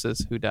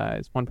osmosis who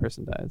dies. One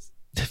person dies.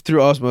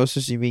 Through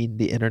osmosis, you mean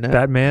the internet?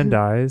 That man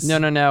dies. No.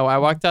 I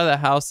walked out of the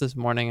house this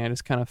morning. I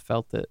just kind of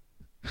felt it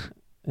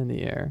in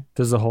the air.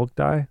 Does the Hulk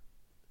die?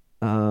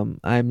 I'm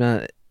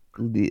not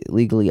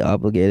legally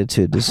obligated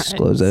to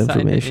disclose that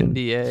Signed an information.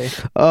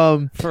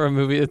 NDA for a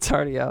movie that's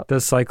already out.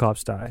 Does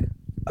Cyclops die?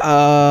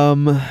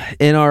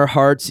 In our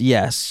hearts,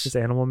 yes. Does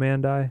Animal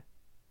Man die?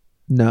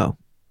 No.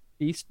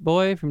 Beast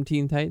Boy from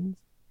Teen Titans.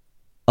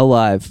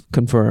 Alive,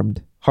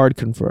 confirmed. Hard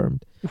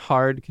confirmed.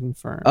 Hard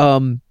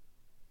confirmed.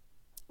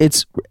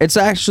 It's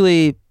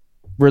actually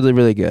really,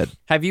 really good.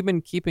 Have you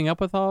been keeping up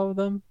with all of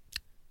them?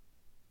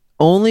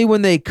 Only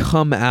when they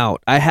come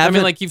out. I I haven't.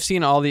 mean, like you've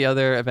seen all the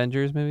other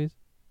Avengers movies,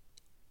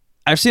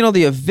 I've seen all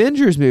the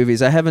Avengers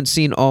movies. I haven't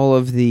seen all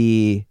of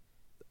the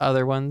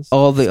other ones,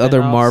 other spin-offs.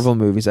 Marvel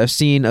movies. I've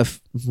seen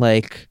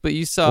like But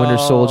you saw Winter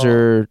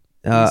Soldier.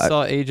 You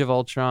saw Age of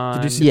Ultron.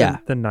 Did you see Yeah.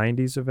 the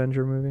 90s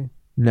Avenger movie?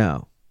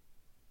 No,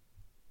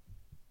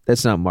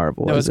 that's not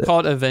Marvel. No, is it's it?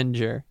 called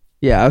Avenger.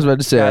 Yeah, I was about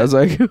to say. I was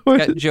like,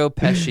 Got Joe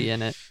Pesci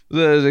in it.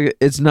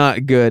 it's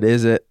not good,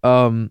 is it?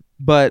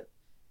 But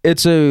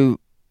it's a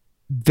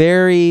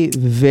very,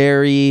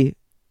 very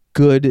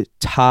good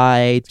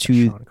tie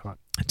Sean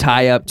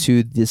Connery. up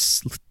to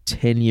this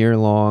 10-year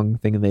long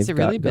thing they've Has it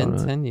really got going been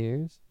on. 10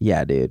 years?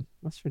 Yeah, dude.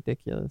 That's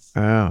ridiculous.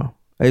 Oh,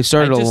 they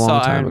started I a just long saw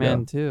time Iron ago.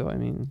 Man 2. I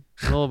mean,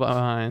 a little bit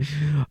behind.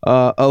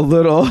 A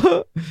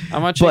little,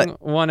 I'm watching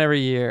one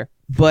every year.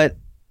 but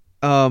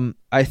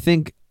I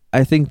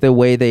think the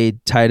way they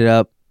tied it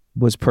up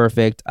was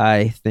perfect.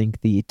 I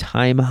think the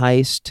time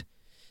heist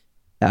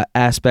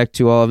aspect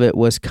to all of it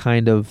was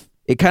kind of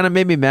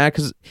made me mad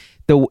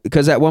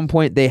because at one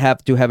point they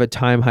have to have a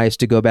time heist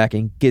to go back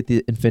and get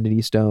the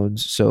Infinity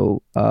Stones.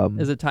 So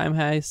Is it time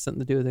heist something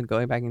to do with it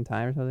going back in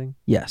time or something?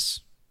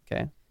 yes,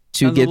 Okay.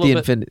 to Sounds a get the little bit-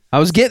 Infinity. I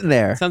was getting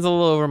there. Sounds a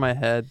little over my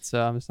head,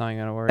 so I'm just not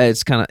gonna worry.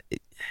 It's kind of.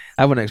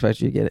 I wouldn't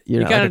expect you to get it.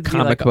 You're not gotta like a be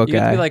comic book you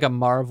have to guy. be like a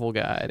Marvel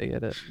guy to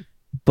get it.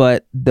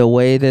 But the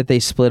way that they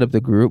split up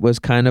the group was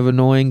kind of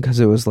annoying because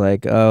it was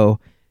like, oh,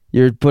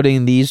 You're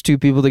putting these two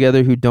people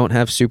together who don't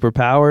have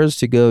superpowers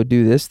to go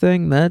do this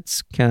thing.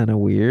 That's kind of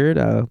weird,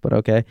 but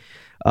okay.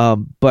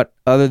 But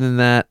other than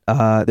that,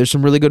 there's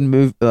some really good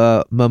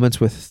moments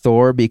with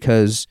Thor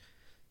because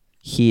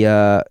he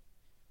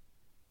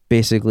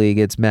basically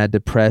gets mad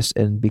depressed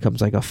and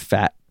becomes like a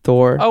fat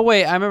Thor. Oh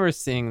wait, I remember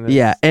seeing this.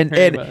 Yeah, and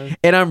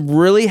I'm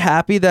really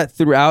happy that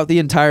throughout the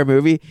entire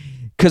movie,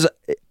 because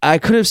I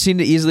could have seen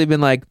it easily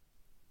been like,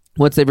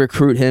 once they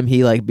recruit him,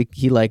 he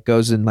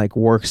goes and like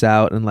works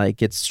out and like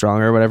gets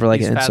stronger or whatever. Like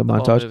He's in fat some the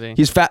whole montage, movie.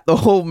 he's fat the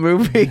whole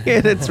movie,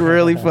 and it's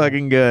really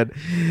fucking good.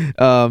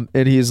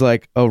 And he's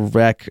like a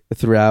wreck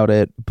throughout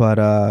it,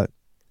 but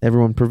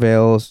everyone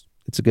prevails.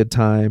 It's a good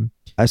time.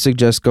 I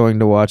suggest going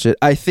to watch it.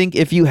 I think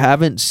if you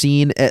haven't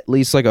seen at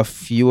least like a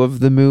few of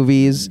the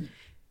movies,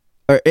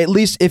 or at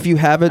least if you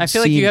haven't, I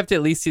feel seen, like you have to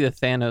at least see the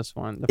Thanos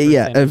one. The first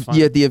yeah, Thanos one.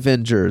 yeah, the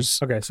Avengers.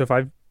 Okay, so if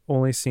I've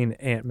only seen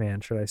Ant-Man,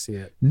 should I see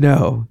it?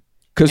 No,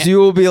 because you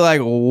will be like,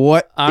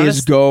 "What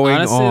is going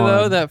honestly, on?"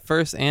 though, that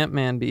first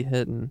Ant-Man be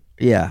hidden.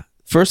 Yeah,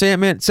 first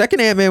Ant-Man, second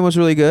Ant-Man was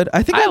really good.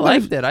 I think I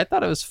liked it. I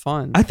thought it was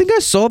fun. I think I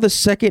saw the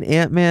second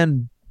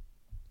Ant-Man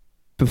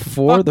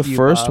before Fuck the you,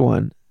 first Bob.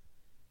 one.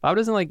 Bob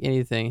doesn't like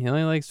anything. He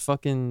only likes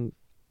fucking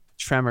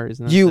Tremors.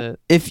 And that's it.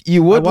 If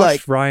you I would watched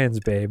like, Ryan's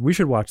Babe. We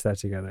should watch that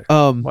together.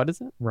 What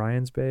is it?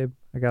 Ryan's Babe.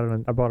 I bought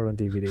it on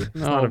DVD. It's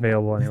No. not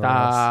available anywhere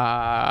else.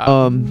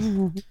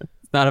 Stop.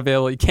 It's not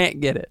available. You can't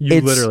get it. You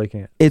It's- literally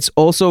can't. it's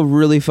also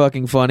really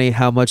fucking funny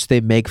how much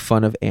they make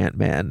fun of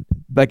Ant-Man.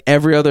 Like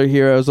every other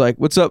hero is like,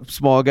 "What's up,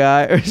 small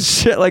guy?" or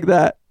shit like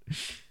that.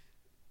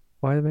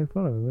 Why do they make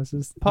fun of him? This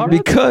is Paul Rudd's-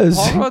 Because-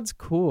 Paul Rudd's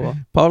cool.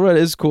 Paul Rudd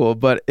is cool,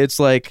 but it's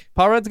like,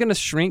 Paul Rudd's gonna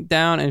shrink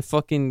down and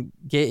fucking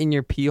get in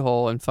your pee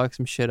hole and fuck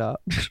some shit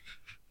up.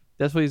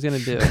 That's what he's gonna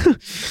do.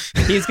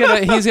 He's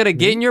gonna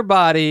get in your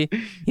body.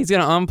 He's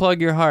gonna unplug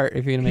your heart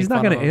if you're gonna make. he's not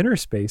fun going of to him.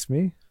 interspace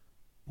me.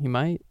 He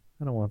might.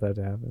 I don't want that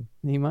to happen.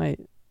 He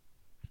might.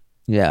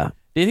 yeah,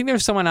 Do you think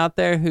there's someone out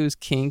there whose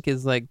kink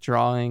is like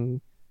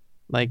drawing,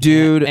 like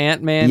Dude,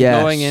 Ant-Man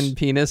yes. going in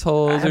penis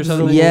holes or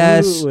something? Absolutely.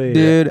 yes,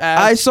 dude.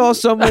 I saw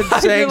someone You're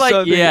saying like,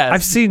 something. yes.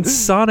 I've seen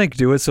Sonic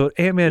do it, so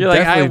Ant-Man You're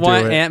like, I definitely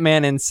want do it.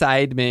 Ant-Man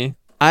inside me.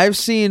 I've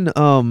seen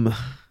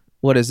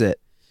what is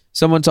it?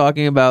 Someone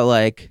talking about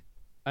like,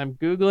 I'm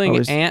googling Oh,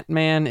 is-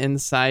 Ant-Man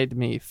inside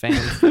me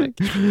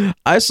fanfic.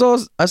 I saw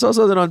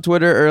something on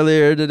Twitter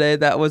earlier today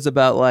that was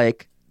about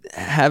like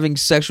having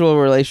sexual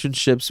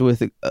relationships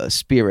with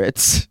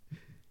spirits.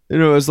 And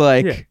it was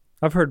like, Yeah.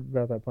 I've heard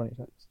about that plenty of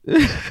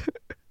times.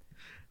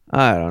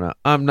 I don't know.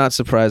 I'm not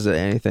surprised at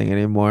anything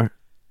anymore.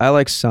 I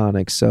like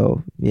Sonic,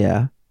 so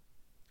yeah,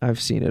 I've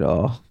seen it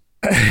all.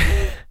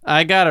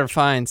 I gotta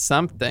find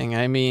something.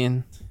 I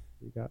mean,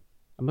 You got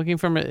I'm looking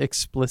for an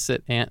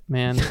explicit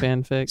Ant-Man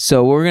fanfic.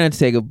 So we're gonna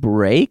take a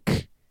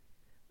break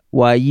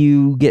while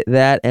you get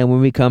that, and when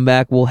we come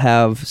back, we'll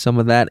have some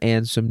of that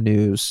and some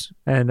news.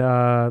 and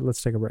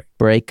let's take a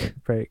break.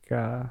 Break.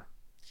 I'm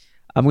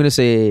gonna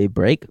say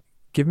break.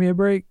 Give me a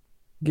break.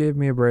 Give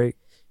me a break.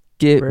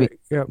 Get me Break.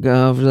 Yep.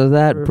 go for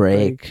that Break.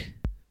 break.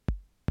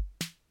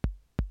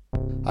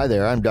 Hi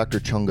there, I'm Dr.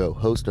 Chungo,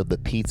 host of the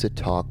Pizza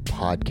Talk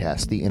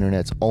podcast, the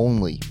internet's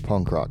only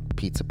punk rock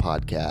pizza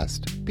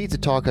podcast. Pizza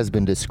Talk has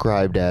been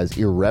described as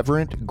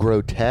irreverent,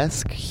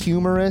 grotesque,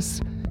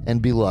 humorous,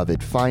 and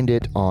beloved. Find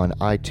it on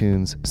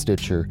iTunes,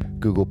 Stitcher,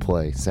 Google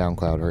Play,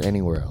 SoundCloud, or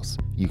anywhere else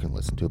you can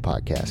listen to a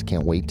podcast.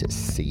 Can't wait to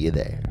see you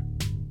there.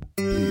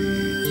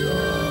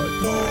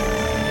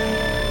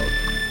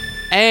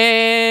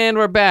 And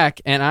we're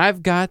back, and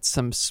I've got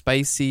some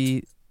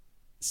spicy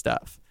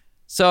stuff.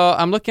 So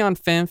I'm looking on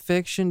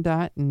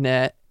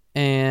fanfiction.net,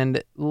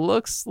 and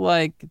looks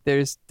like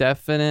there's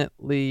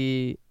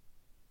definitely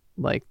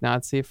like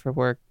not safe for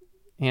work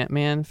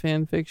Ant-Man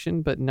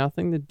fanfiction, but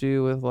nothing to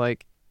do with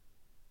like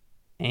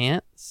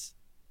ants.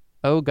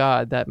 Oh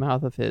God, that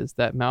mouth of his.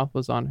 That mouth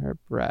was on her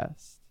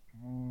breast.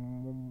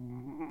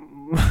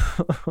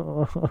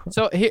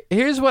 So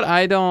here's what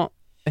I don't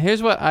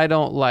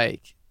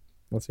like.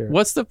 Let's hear it.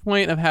 What's the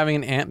point of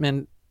having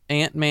an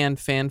Ant-Man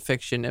fan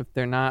fiction if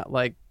they're not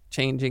like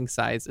changing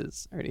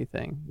sizes or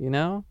anything? You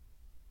know?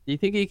 Do you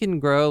think he can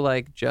grow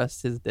like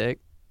just his dick?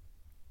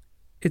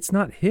 It's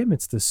not him.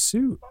 It's the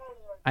suit.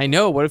 I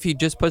know. What if he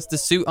just puts the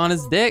suit on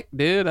his dick,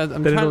 dude? I'm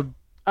Then trying. it'll-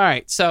 All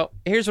right. So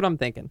here's what I'm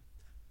thinking.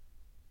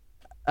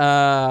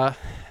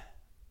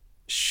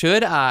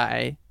 Should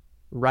I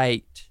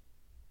write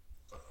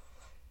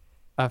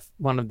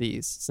one of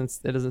these since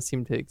it doesn't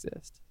seem to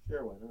exist?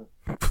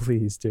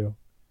 Please do.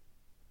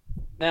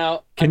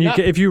 Now,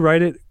 If you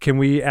write it, can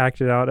we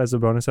act it out as a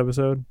bonus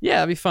episode? Yeah,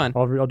 that'd be fun.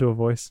 I'll do a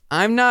voice.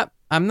 I'm not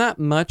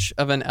much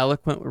of an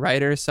eloquent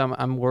writer, so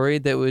I'm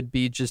worried that it would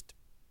be just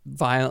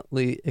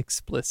violently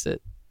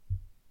explicit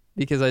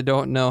because I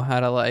don't know how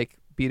to like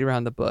beat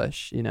around the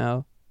bush, you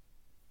know?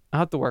 I'll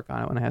have to work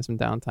on it when I have some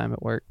downtime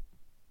at work.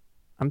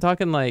 I'm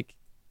talking like,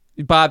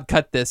 Bob,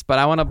 cut this, but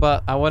I want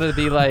to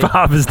be like,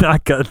 Bob is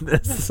not cutting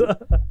this.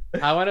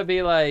 I want to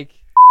be like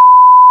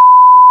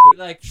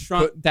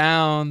shrunk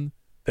down,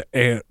 The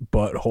ant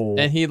butthole.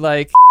 and he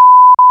like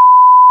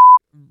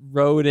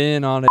rode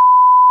in on it.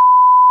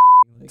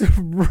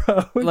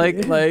 like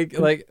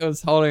it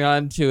was holding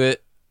on to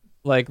it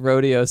like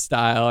rodeo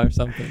style or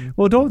something.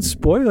 Well, don't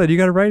spoil it. You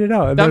got to write it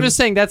out. No, I'm just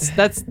saying that's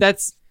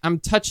I'm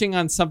touching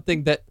on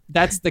something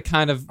that's the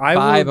kind of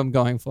vibe I'm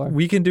going for.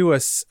 We can do a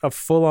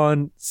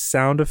full-on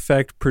sound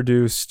effect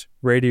produced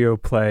radio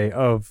play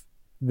of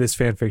this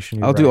fan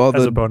fiction. I'll do all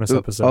as the a bonus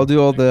episode. I'll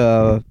do all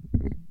the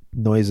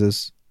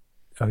noises.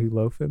 Oh, you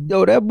loafing?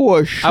 Yo, that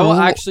boy. I will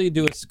actually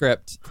do a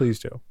script. Please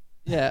do.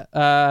 Yeah.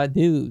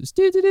 News.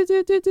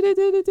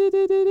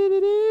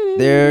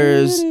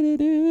 There's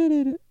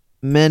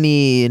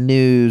many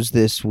news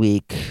this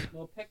week.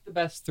 We'll pick the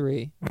best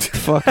 3.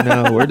 Fuck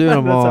no, we're doing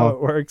them That's how all.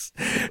 it works.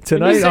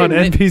 Tonight on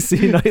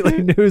NBC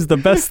Nightly News, the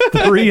best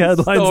 3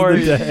 headlines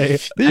of the day.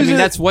 I mean,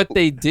 that's what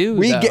they do.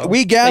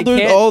 We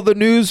gathered all the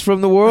news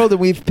from the world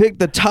and we've picked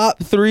the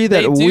top 3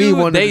 that we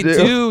wanted to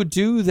do. They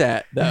do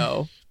that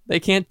though. They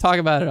can't talk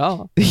about it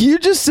all. You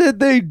just said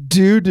they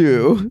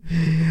do.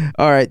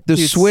 All right, the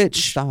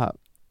Switch. Stop.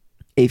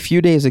 A few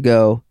days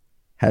ago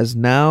has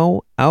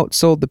now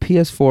outsold the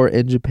PS4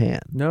 in Japan.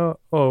 No,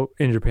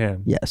 in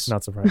Japan. Yes.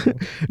 Not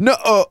surprising. No,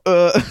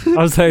 I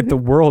was like the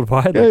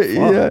worldwide.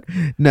 yeah.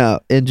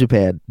 No, in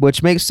Japan,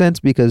 which makes sense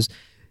because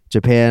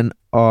Japan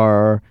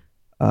or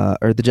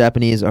the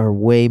Japanese are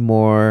way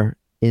more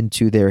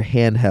into their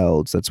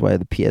handhelds. That's why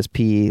the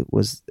PSP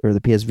or the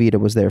PS Vita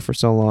was there for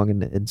so long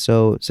and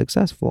so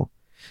successful.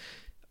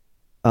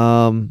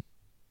 I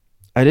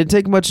didn't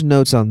take much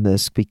notes on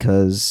this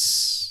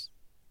because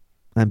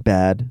I'm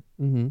bad.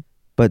 Mm-hmm.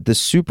 But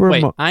the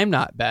Wait, I'm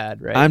not bad,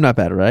 right? I'm not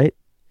bad, right?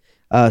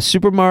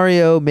 Super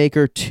Mario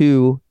Maker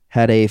 2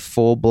 had a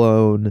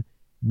full-blown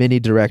mini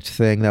direct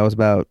thing that was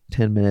about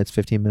 10 minutes,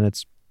 15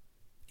 minutes.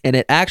 And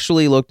it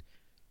actually looked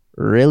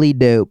really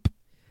dope.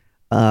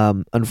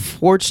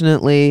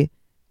 Unfortunately,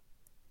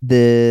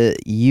 the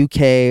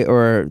UK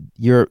or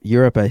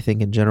Europe, I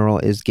think in general,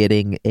 is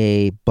getting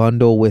a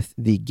bundle with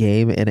the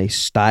game and a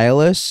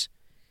stylus.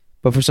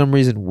 But for some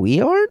reason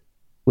we aren't,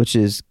 which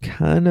is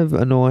kind of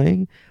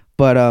annoying.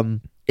 But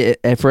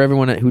for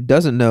everyone who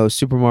doesn't know,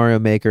 Super Mario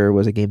Maker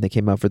was a game that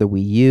came out for the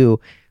Wii U,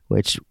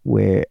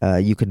 where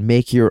you could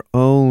make your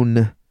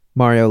own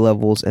Mario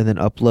levels and then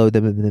upload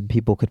them, and then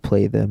people could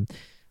play them.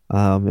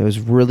 It was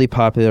really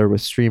popular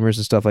with streamers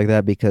and stuff like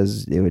that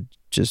because it would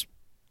just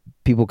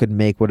people could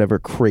make whatever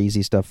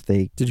crazy stuff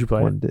they Did you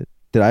play wanted.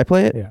 Did I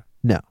play it? Yeah.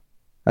 No,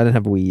 I didn't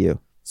have a Wii U.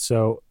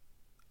 So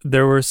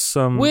there were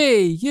some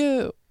Wii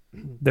U.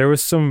 There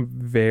was some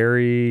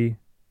very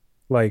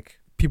like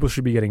people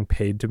should be getting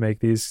paid to make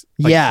these.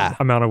 Like, Yeah.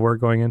 Amount of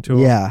work going into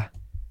them. Yeah.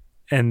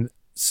 And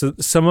so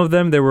some of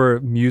them there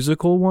were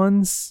musical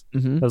ones.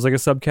 Mm-hmm. That was like a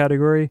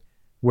subcategory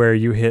where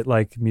you hit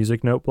like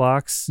music note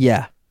blocks.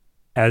 Yeah.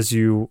 As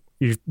you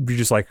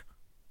just like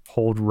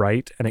hold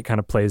right and it kind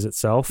of plays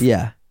itself.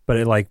 Yeah. But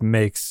it like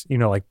makes,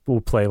 like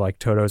we'll play like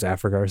Toto's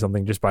Africa or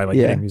something just by like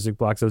Yeah. hitting music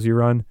blocks as you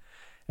run.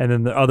 And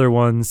then the other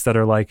ones that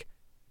are like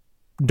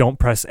don't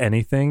press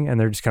anything and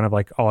they're just kind of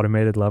like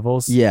automated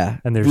levels. Yeah.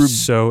 And they're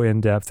so in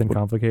depth and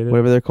complicated.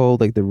 Whatever they're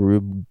called, like the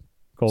Rube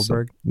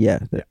Goldberg. Yeah.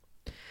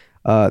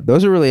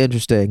 Those are really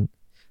interesting.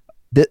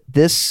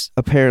 This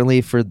apparently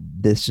for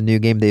this new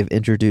game they've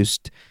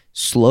introduced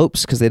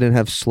slopes because they didn't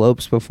have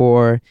slopes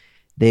before.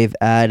 They've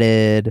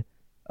added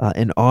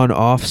an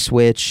on-off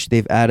switch.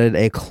 They've added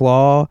a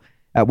claw.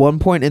 At one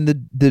point in the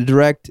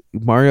direct,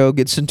 Mario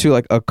gets into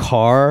like a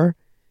car.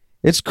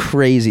 It's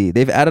crazy.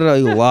 They've added a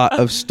lot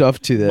of stuff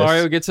to this.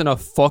 Mario gets in a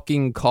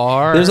fucking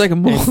car. There's like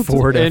a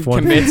Ford and F-150.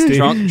 commits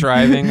drunk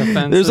driving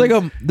offenses.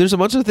 There's a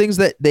bunch of things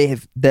that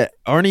that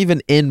aren't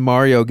even in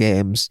Mario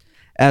games,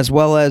 as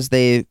well as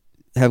they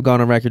have gone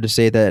on record to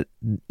say that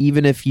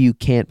even if you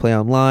can't play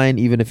online,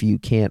 even if you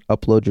can't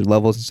upload your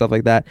levels and stuff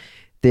like that,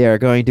 they are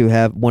going to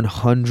have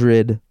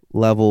 100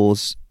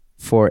 levels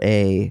for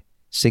a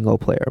single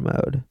player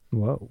mode.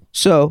 Whoa.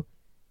 So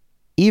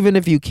even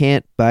if you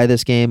can't buy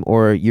this game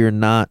or you're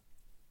not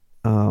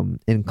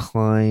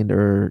inclined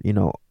or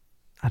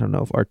I don't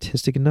know if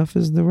artistic enough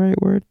is the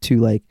right word to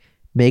like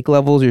make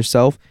levels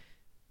yourself,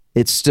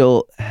 it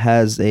still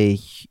has a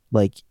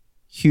like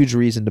huge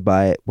reason to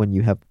buy it when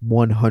you have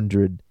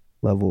 100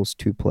 levels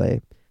to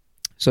play.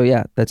 So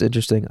yeah, that's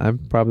interesting. I'm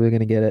probably going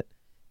to get it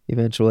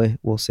eventually.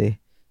 We'll see.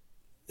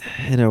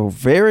 In a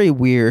very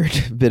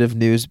weird bit of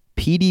news,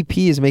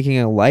 PDP is making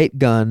a light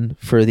gun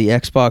for the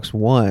Xbox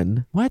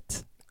One.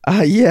 What?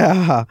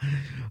 Yeah.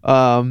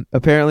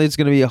 Apparently it's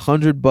going to be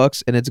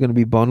 $100 and it's going to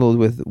be bundled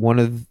with one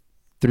of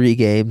 3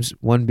 games,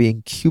 one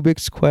being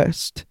Cubix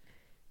Quest,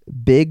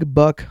 Big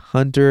Buck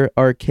Hunter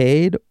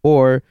Arcade,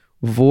 or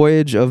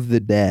Voyage of the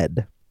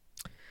Dead.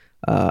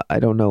 I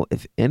don't know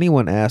if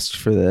anyone asked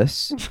for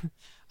this.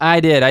 I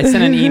did. I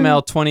sent an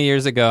email 20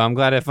 years ago. I'm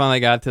glad I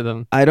finally got to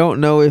them. I don't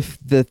know if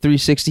the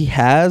 360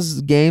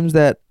 has games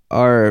that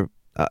are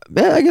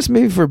I guess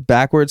maybe for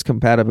backwards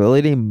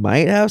compatibility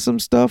might have some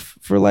stuff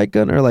for light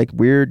gun or like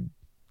weird,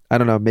 I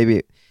don't know,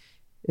 maybe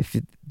if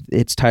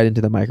it's tied into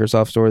the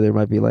Microsoft store there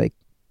might be like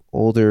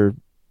older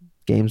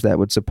games that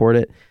would support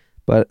it,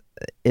 but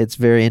it's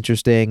very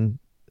interesting.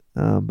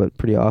 but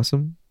pretty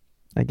awesome,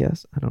 I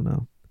guess. I don't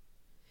know.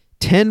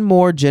 10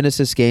 more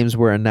Genesis games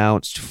were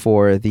announced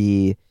for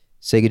the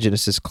Sega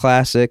Genesis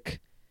Classic.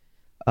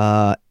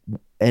 And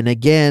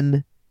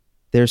again,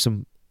 there's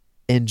some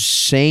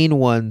insane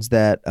ones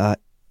that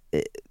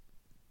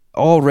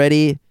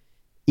already,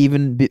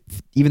 even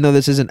though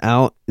this isn't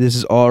out, this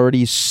is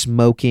already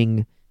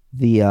smoking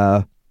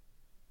the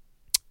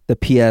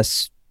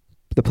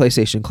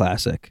PlayStation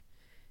Classic.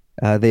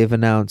 They've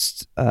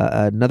announced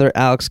another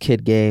Alex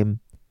Kidd game,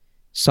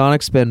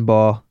 Sonic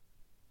Spinball,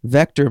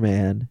 Vector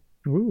Man,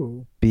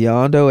 Ooh.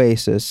 Beyond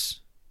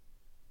Oasis,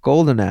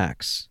 Golden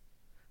Axe,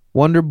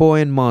 Wonder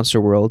Boy and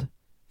Monster World,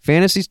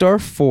 Phantasy Star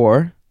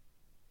 4.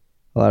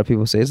 A lot of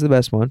people say it's the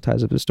best one,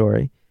 ties up the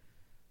story.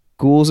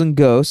 Ghouls and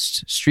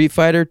Ghosts, Street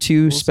Fighter 2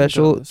 Ghouls and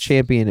Special Ghosts.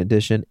 Champion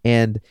Edition,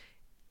 and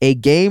a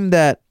game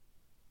that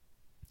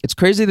it's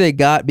crazy they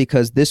got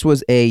because this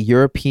was a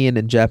European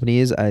and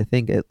Japanese, I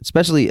think,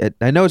 especially,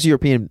 I know it's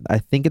European, I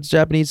think it's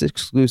Japanese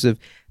exclusive,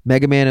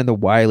 Mega Man and the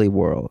Wily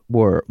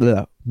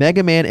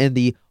Mega Man and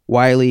the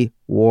Wily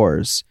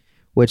Wars,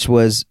 which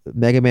was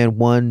Mega Man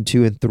 1,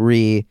 2, and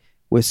 3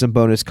 with some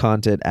bonus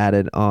content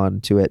added on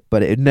to it,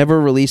 but it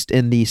never released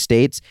in the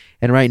States,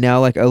 and right now,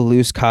 like, a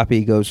loose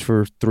copy goes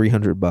for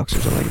 $300 or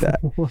something like that.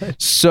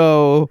 What?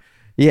 So,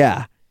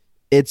 yeah,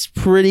 it's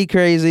pretty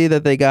crazy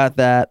that they got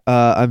that.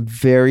 I'm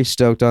very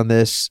stoked on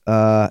this.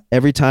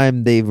 Every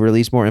time they've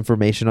released more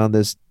information on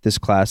this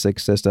classic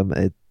system,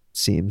 it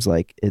seems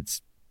like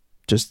it's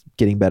just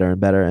getting better and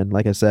better. And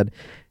like I said,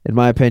 in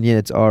my opinion,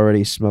 it's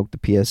already smoked the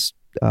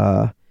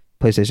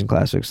PlayStation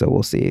Classic, so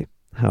we'll see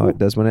how it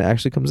does when it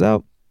actually comes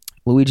out.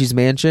 Luigi's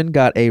Mansion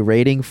got a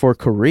rating for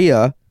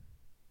Korea.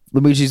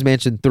 Luigi's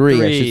Mansion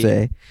 3, I should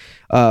say,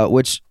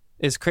 which...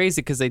 It's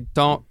crazy because they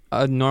don't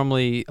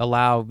normally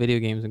allow video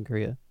games in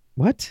Korea.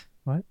 What?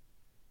 What? I'm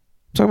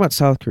talking about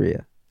South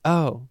Korea.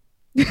 Oh.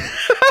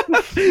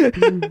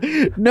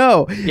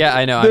 No. Yeah,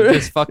 I know. I'm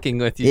just fucking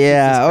with you.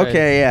 Yeah, Jesus Christ.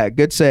 okay, yeah.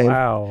 Good save.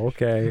 Wow.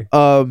 Okay.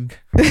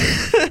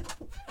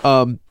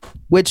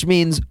 Which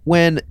means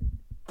when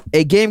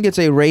a game gets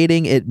a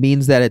rating, it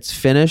means that it's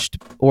finished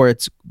or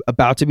it's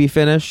about to be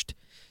finished.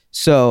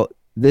 So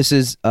this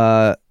is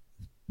what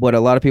a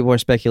lot of people are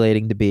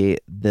speculating to be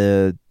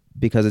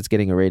because it's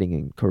getting a rating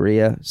in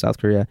Korea, South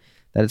Korea,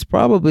 that it's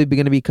probably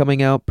going to be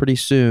coming out pretty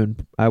soon.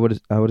 I would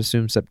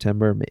assume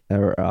September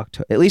or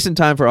October, at least in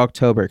time for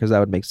October, because that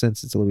would make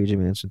sense. It's a Luigi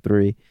Mansion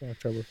 3.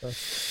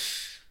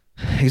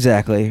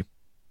 Exactly.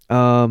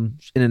 In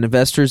an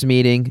investors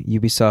meeting,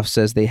 Ubisoft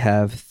says they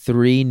have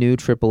 3 new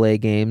AAA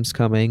games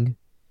coming.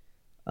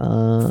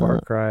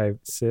 Far Cry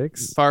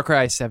 6. Far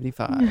Cry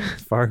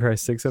 75. Far Cry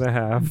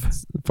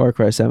 6.5. Far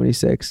Cry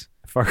 76.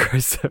 Far Cry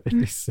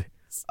 76.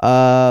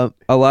 A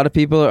lot of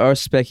people are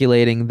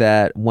speculating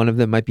that one of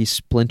them might be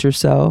Splinter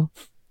Cell,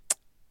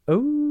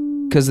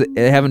 Oh. because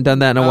they haven't done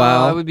that in a I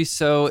while. would be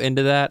so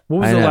into that. What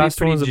was I the know. last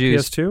one? Pretty Was it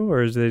juiced. PS2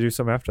 or did they do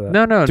something after that?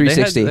 No,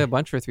 360. They had a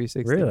bunch for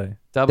 360. Really?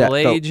 Double That-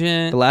 the-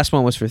 Agent. The last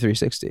one was for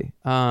 360.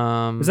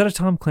 Was that a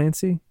Tom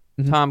Clancy?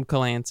 Tom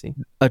Clancy.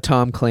 A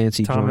Tom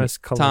Clancy Thomas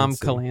joint. Tom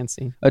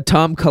Clancy. Clancy. A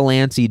Tom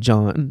Clancy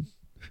John.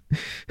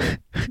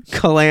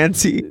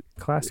 Clancy.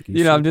 Classic.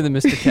 You know, I'm doing the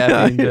Mr.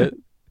 Caffeine bit.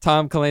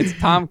 Tom Clancy.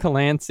 Tom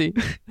Clancy.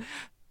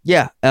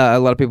 Yeah, a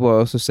lot of people are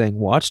also saying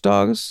Watch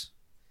Dogs.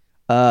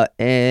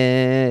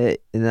 And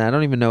I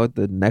don't even know what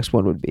the next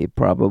one would be.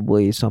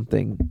 Probably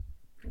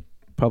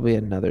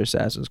another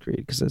Assassin's Creed,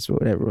 because that's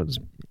what everyone's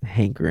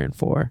hankering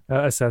for.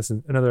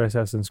 Another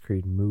Assassin's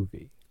Creed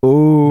movie.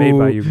 Oh, Made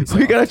by Ubisoft.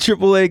 We got a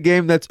AAA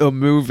game that's a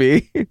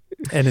movie.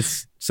 And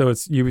it's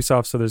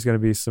Ubisoft, so there's going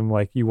to be some,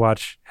 like, you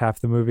watch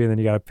half the movie and then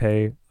you got to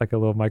pay like a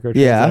little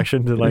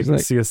microtransaction to like There's,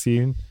 like- see a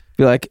scene.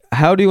 Be like,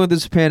 how do you want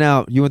this to pan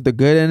out? You want the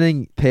good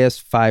ending? Pay us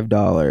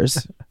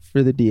 $5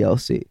 for the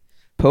DLC.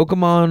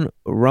 Pokemon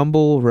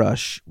Rumble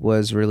Rush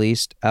was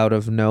released out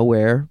of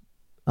nowhere.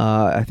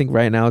 I think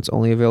right now it's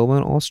only available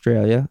in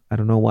Australia. I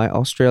don't know why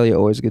Australia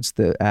always gets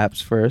the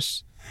apps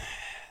first.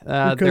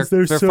 Because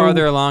They're they're so-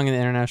 farther along in the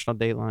international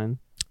date line.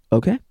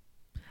 Okay.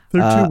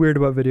 They're too weird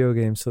about video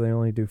games, so they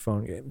only do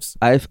phone games.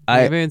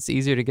 Maybe it's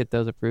easier to get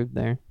those approved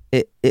there.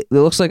 It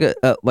looks like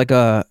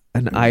an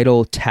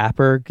idle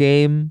tapper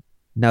game.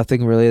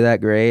 Nothing really that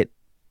great.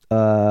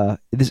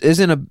 This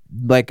isn't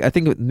I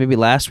think maybe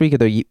last week or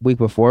the week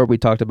before we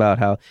talked about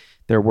how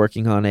they're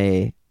working on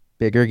a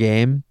bigger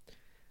game.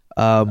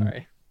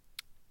 Sorry.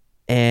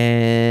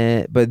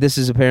 But this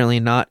is apparently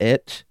not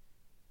it.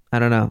 I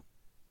don't know.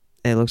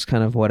 It looks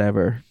kind of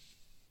whatever.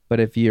 But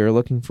if you're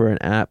looking for an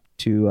app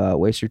to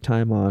waste your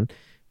time on,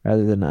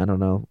 rather than, I don't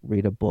know,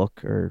 read a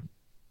book or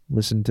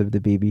listen to the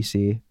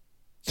BBC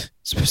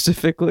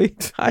specifically,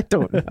 I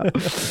don't know.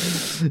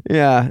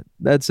 Yeah,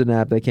 that's an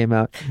app that came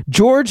out.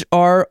 George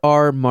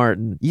R.R.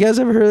 Martin. You guys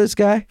ever heard of this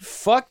guy?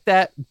 Fuck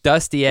that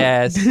dusty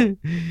ass Guy.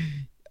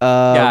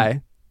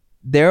 guy.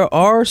 There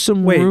are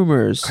some Wait,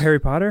 rumors. Harry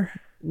Potter?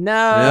 No,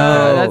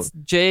 that's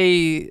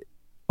J.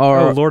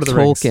 R. Lord of the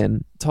Rings.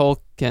 Tolkien.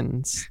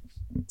 Tolkien's.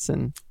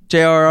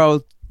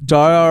 J.R.R.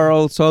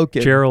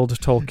 Tolkien. Gerald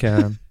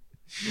Tolkien.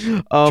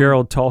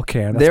 Gerald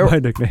Tallcan. That's there- my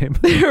nickname.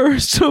 There are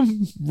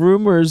some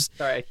rumors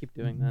Sorry, I keep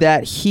doing that.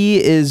 that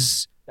he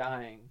is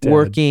Dying. Dead.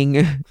 working.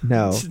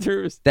 No,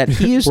 that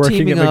he is Working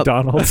teaming at up.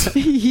 McDonald's.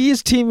 He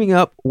is teaming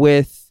up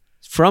with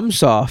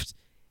FromSoft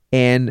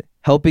and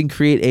helping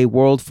create a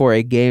world for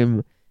a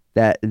game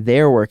that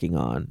they're working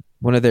on.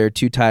 One of their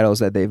 2 titles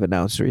that they've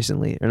announced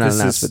recently, or not This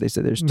announced, is but they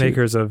said there's 2.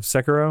 Makers of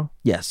Sekiro,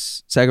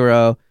 Yes,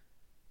 Sekiro,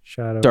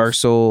 Shadows, Dark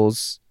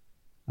Souls,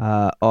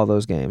 all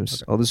those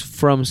games, all those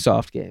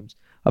FromSoft games.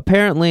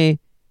 Apparently,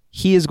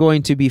 he is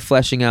going to be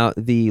fleshing out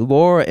the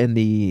lore and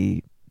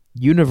the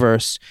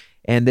universe,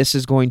 and this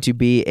is going to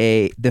be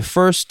the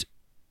first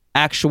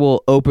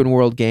actual open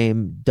world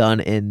game done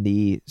in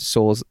the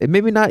Souls.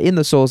 Maybe not in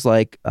the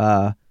Souls-like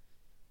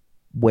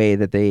way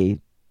that they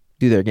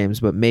do their games,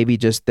 but maybe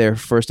just their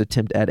first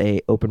attempt at a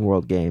open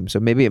world game. So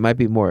maybe it might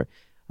be more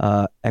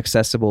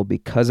accessible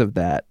because of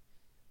that,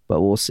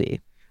 but we'll see.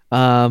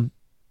 And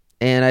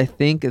I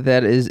think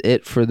that is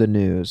it for the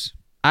news.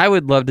 I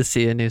would love to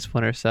see a new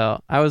Splinter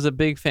Cell. I was a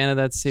big fan of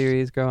that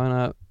series growing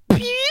up.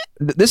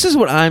 This is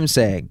what I'm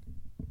saying.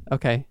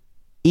 Okay,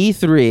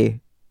 E3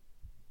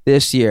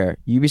 this year,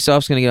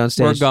 Ubisoft's going to get on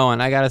stage. we're going.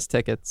 I got us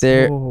tickets.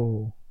 They're,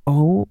 Oh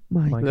oh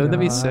my my god. Wouldn't that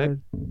be God. sick?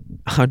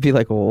 I'd be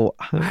like, well,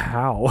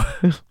 How?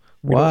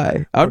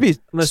 why? I would be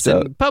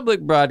Listen, stoked.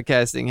 public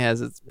broadcasting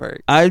has its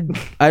perks.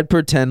 I'd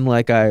pretend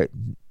like I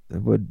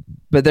would,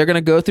 but they're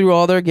gonna go through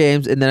all their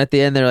games, and then at the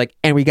end they're like,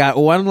 and we got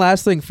one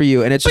last thing for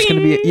you, and it's just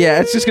gonna be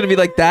it's just gonna be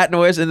like that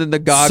noise, and then the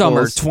goggles.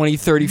 Summer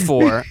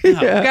 2034. Yeah.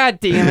 Oh, God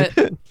damn it.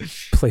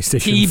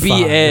 PlayStation 5.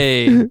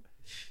 TBA.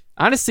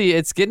 Honestly,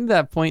 it's getting to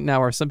that point now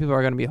where some people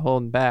are going to be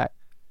holding back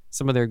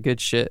some of their good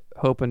shit,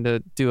 hoping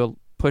to do a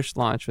push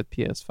launch with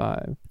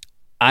PS5.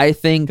 I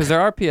think Because there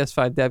are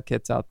PS5 dev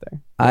kits out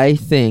there. I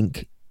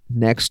think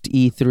next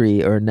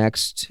E3 or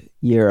next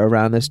year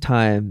around this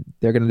time,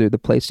 they're going to do the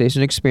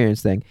PlayStation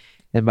Experience thing.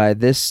 And by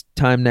this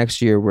time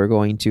next year, we're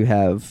going to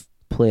have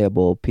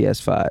playable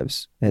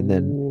PS5s and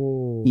then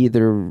Ooh.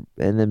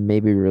 then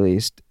maybe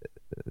released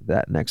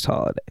that next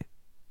holiday.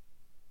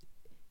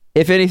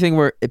 If anything,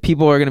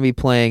 people are going to be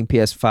playing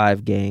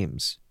PS5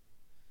 games.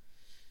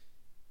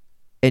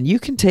 And you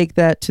can take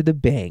that to the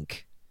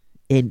bank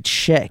and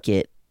check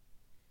it.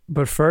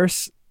 But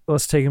first,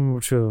 let's take him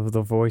to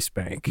the voice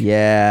bank.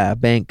 Yeah,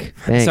 bank.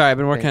 Sorry, I've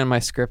been working on my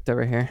script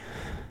over here.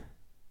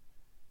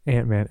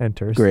 Ant-Man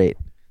enters. Great.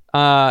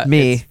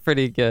 Me. It's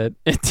pretty good.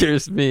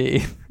 Enters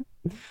me.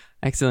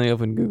 I accidentally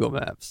opened Google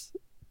Maps.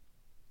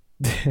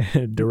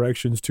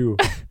 Directions to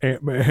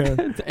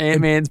Ant-Man.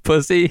 Ant-Man's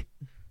pussy.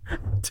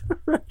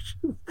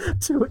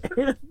 Directions to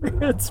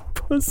Ant-Man's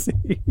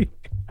pussy.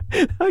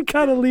 I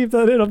gotta leave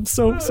that in. I'm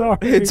so sorry.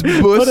 It's But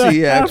I bussy,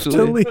 have actually.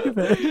 to leave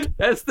it.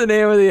 That's the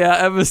name of the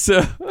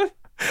episode.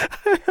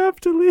 I have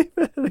to leave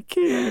it. I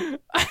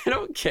can't. I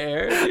don't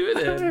care. Leave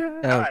it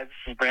in. Hi, this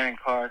is Brandon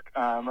Clark.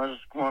 I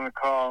just want to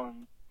call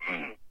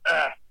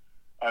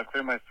and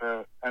clear my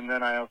throat, and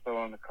then I also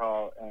want to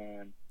call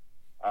and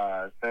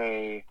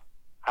say,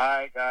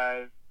 hi,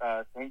 guys.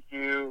 Thank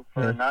you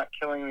for not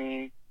killing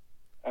me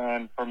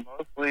and for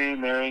mostly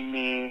marrying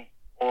me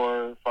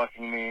or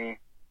fucking me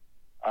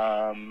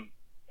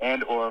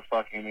and or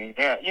fucking me.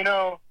 Yeah,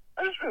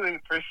 I just really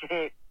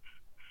appreciate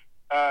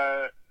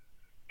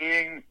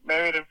being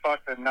married and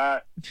fucked and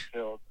not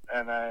killed.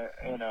 And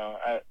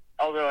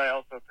although I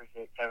also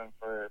appreciate Kevin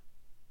for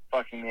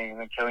fucking me and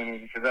then killing me,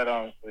 because that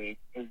honestly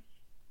is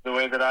the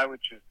way that I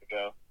would choose to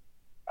go.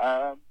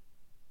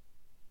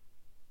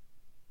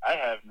 I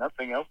have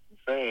nothing else to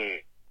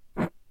say.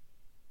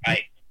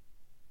 Bye.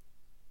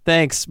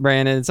 Thanks,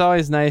 Brandon. It's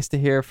always nice to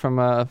hear from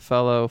a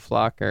fellow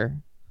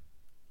flocker.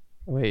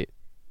 Wait.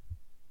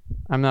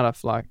 I'm not a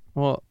flock.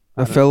 Well,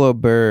 A fellow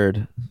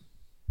bird.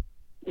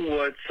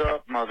 What's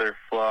up, mother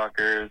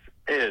flockers?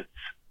 It's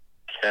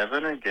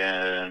Kevin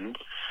again.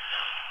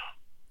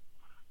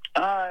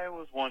 I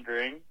was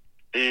wondering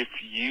if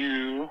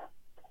you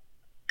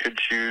could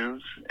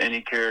choose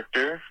any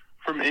character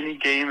from any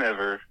game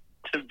ever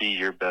to be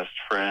your best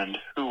friend,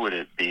 who would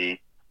it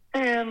be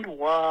and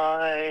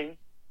why?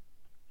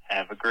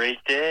 Have a great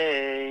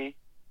day.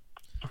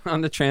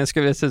 on the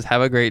transcript it says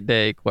 "Have a great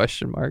day?" ?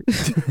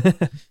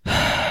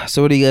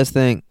 So what do you guys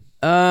think?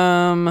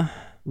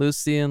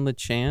 Lucian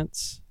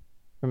LeChance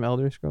from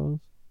Elder Scrolls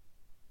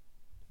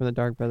for the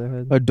Dark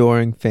Brotherhood.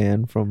 Adoring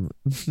fan from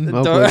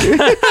Ador-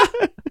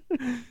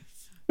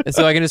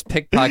 So I can just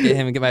pickpocket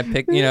him and get my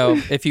pick.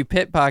 If you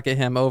pickpocket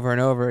him over and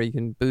over, you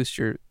can boost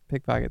your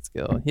pickpocket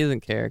skill. He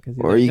doesn't care because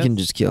or you can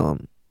just kill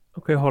him.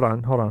 Okay, hold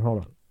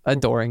on.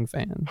 adoring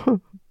fan.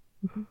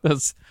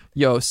 That's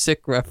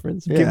sick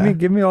reference. Yeah.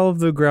 Give me all of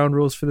the ground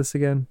rules for this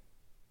again.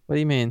 What do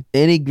you mean?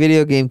 Any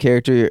video game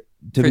character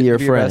to be your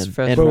best friend,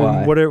 friend. and But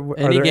why? what are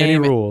Any there any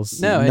game-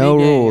 rules? No, No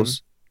any game.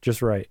 rules.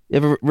 Just right. You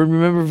ever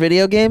remember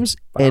video games?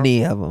 I don't-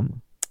 Any of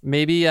them.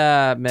 Maybe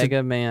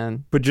Mega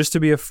Man. But just to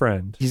be a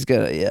friend. He's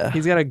got a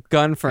He's got a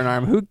gun for an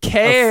arm. Who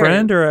cares? A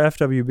friend or a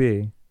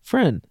FWB?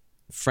 friend.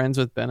 Friends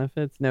with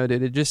benefits? No,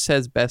 dude. It just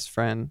says best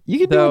friend. You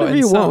can do Though whatever in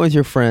you some- want with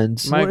your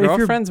friends. My What if you're-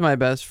 girlfriend's my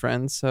best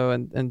friend, so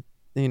and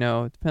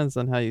it depends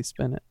on how you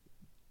spin it.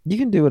 You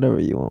can do whatever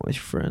you want with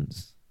your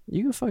friends.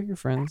 You can fuck your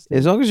friends.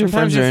 As long as your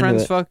Sometimes friends are your into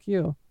friends it. fuck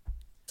you.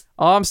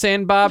 All I'm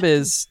saying, Bob,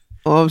 is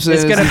All I'm saying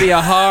it's is gonna be a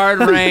hard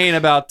rain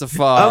about to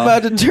fall. I'm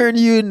about to turn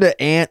you into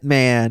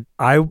Ant-Man.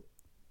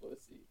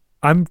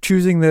 I'm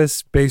choosing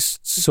this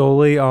based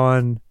solely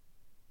on,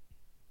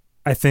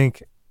 I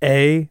think,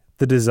 A,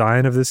 the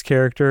design of this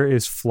character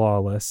is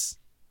flawless.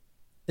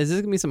 Is this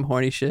gonna be some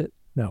horny shit?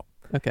 No.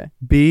 Okay.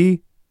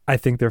 B, I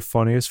think they're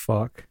funny as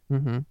fuck.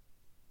 Mm-hmm.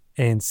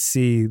 And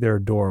C, they're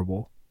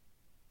adorable.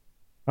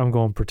 I'm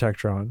going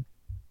Protectron.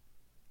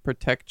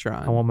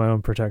 Protectron I want my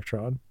own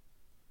Protectron.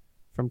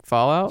 from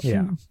Fallout.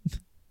 Yeah.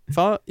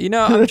 Fallout. I'm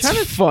That's trying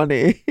to.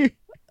 funny.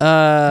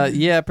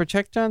 Yeah,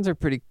 Protectrons are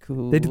pretty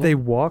cool. They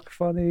walk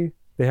funny.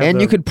 They have And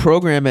the, you could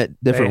program it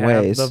they different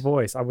have ways. the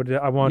voice. I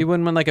want You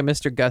wouldn't want like a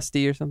Mr.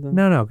 Gusty or something.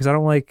 no, because I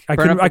don't like. I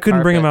Burn up couldn't.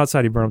 the Bring him carpet.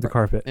 outside. He burn up the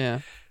carpet. Yeah.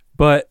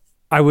 But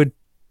I would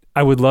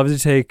love to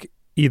take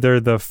either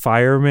the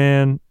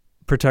Fireman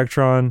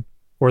Protectron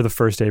or the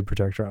First Aid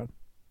Protectron,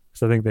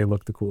 because I think they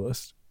look the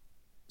coolest.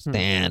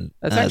 Stand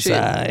That's actually-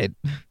 aside.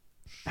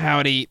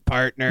 Howdy,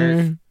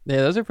 partner. Yeah,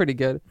 those are pretty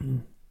good.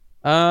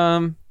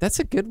 That's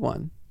a good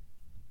one.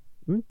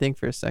 Let me think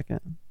for a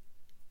second.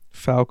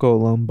 Falco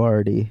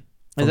Lombardi.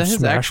 Is From that his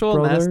Smash actual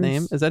last Brothers?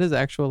 name? Is that his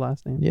actual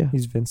last name? Yeah.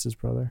 He's Vince's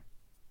brother.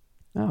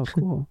 Oh,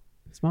 cool.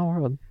 Small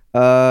world.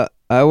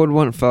 I would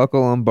want Falco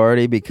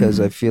Lombardi because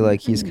I feel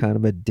like he's kind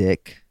of a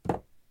dick,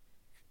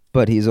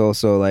 but he's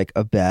also like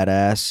a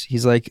badass.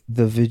 He's like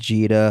the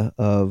Vegeta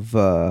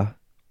of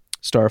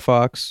Star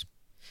Fox.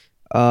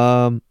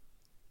 I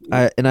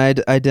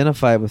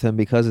identify with him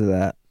because of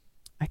that.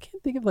 I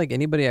can't think of like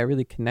anybody I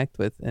really connect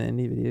with in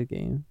any video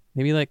game.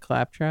 Maybe like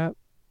Claptrap.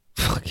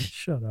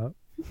 Shut up.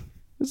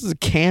 This is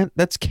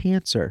that's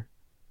cancer.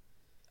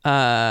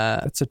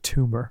 That's a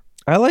tumor.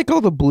 I like all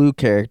the blue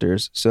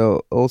characters,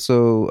 so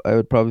also I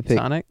would probably pick.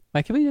 Sonic. I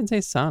can't believe you didn't say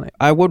Sonic.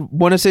 I would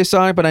want to say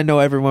Sonic, but I know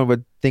everyone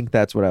would think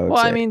that's what I would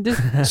Well, say. I mean,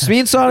 just me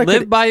and Sonic.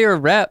 live by your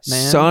rep,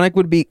 man. Sonic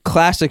would be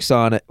classic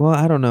Sonic. Well,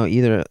 I don't know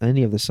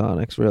any of the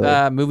Sonics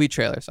really. Movie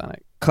trailer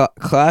Sonic.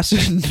 Classic,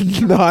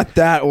 not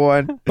that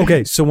one.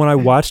 Okay, so when I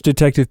watched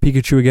Detective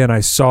Pikachu again, I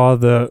saw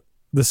the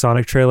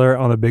Sonic trailer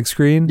on the big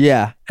screen.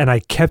 Yeah, And I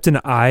kept an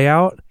eye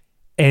out,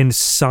 and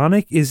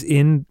Sonic is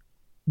in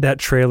that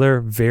trailer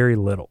very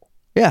little.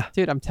 yeah.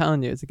 Dude, I'm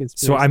telling you, it's a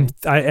conspiracy.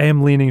 So I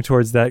am leaning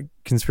towards that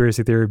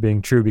conspiracy theory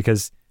being true,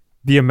 because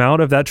the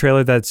amount of that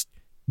trailer that's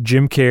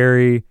Jim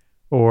Carrey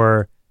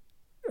or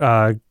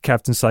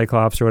Captain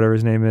Cyclops or whatever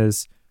his name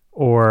is,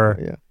 or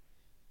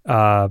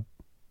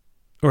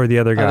the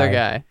other guy. Other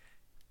guy.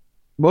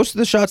 Most of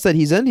the shots that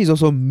he's in, he's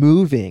also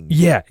moving.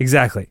 Yeah,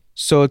 exactly.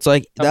 So it's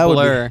like A that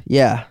blur. would be,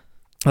 yeah,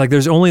 Like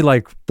there's only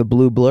like the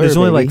blue blur. there's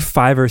only baby. like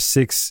 5 or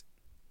 6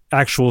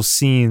 actual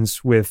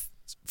scenes with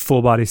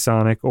full body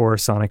Sonic or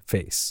Sonic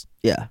face.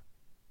 yeah,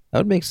 that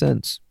would make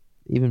sense.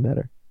 Even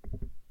better.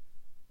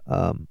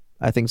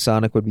 I think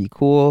Sonic would be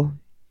cool.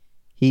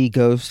 He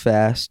goes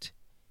fast.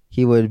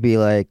 He would be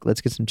like,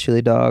 "Let's get some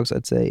chili dogs."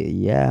 I'd say,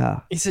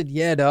 "Yeah." He said,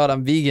 "Yeah, dog,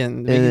 I'm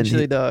vegan. then Vegan he-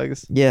 chili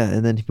dogs." Yeah,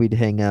 and then we'd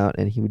hang out,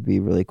 and he would be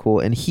really cool.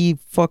 And he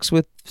fucks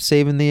with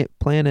saving the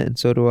planet, and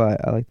so do I.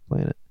 I like the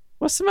planet.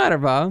 What's the matter,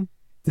 Bob?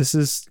 This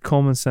is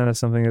Coleman sent us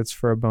something that's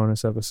for a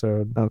bonus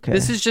episode. Okay.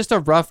 This is just a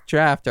rough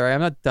draft, all right?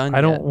 I'm not done I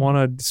yet. don't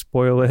want to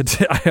spoil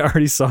it. I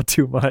already saw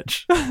too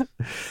much.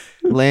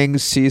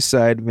 Lang's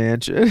Seaside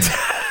Mansion.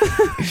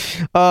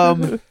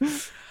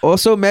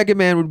 Also, Mega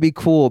Man would be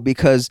cool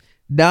because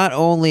not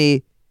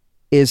only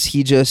is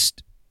he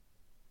just,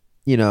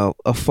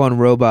 a fun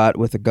robot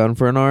with a gun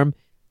for an arm,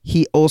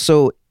 he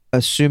also,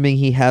 assuming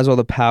he has all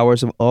the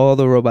powers of all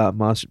the robot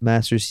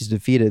masters he's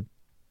defeated,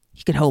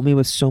 he could help me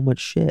with so much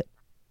shit.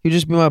 He'd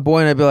just be my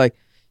boy, and I'd be like,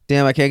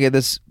 damn, I can't get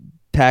this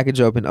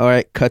package open. All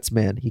right, cuts,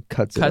 man. He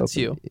cuts it Cuts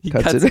open. you. He He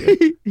cuts cuts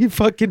it. He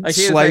fucking I can't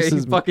say slices he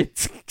me. fucking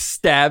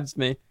stabs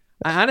me.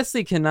 I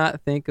honestly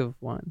cannot think of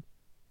one.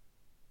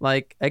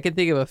 Like, I can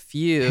think of a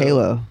few.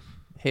 Halo.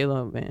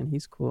 Man,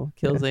 he's cool.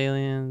 Kills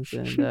aliens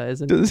and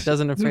Does-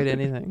 doesn't afraid of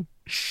anything.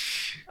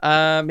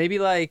 Maybe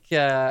like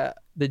the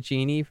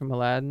genie from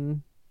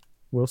Aladdin,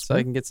 Will so I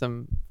Smith? can get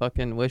some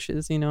fucking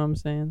wishes. You know what I'm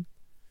saying?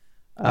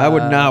 I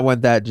would not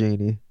want that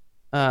genie.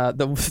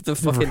 The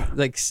fucking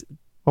like.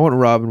 I want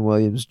Robin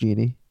Williams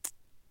genie.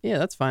 Yeah,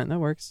 that's fine. That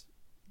works.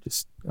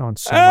 Just on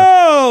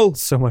Oh!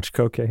 so much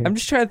cocaine. I'm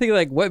just trying to think of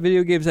like what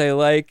video games I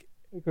like.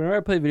 Whenever I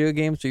play video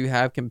games where you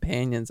have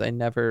companions, I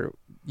never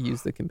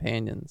use the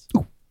companions.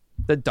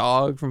 The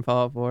dog from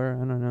Fallout 4.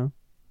 I don't know.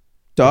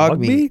 Dog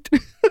meat.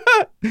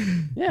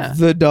 Yeah.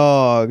 The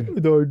dog.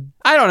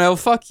 I don't know.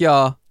 Fuck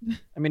y'all.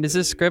 I mean, does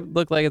this script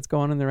look like it's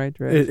going in the right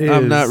direction? It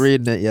I'm not is,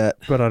 reading it yet.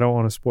 but I don't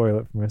want to spoil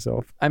it for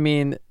myself. I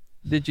mean,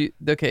 did you?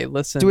 Okay,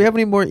 listen. Do we have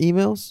any more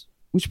emails?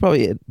 We should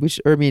probably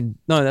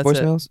No, that's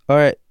it. voicemails. All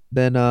right.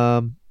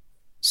 Then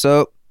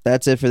so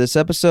that's it for this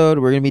episode.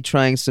 We're gonna be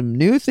trying some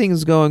new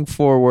things going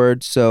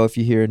forward. So if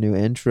you hear a new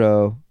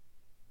intro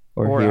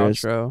Or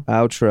here's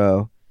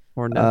outro.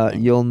 Or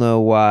nothing. you'll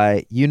know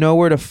why. You know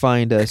where to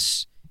find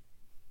us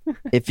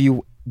if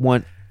you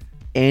want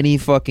any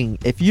fucking.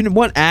 If you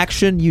want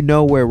action, you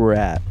know where we're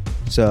at.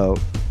 So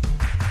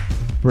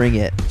bring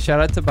it. Shout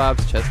out to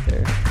Bob's chest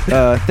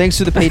hair. Thanks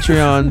to the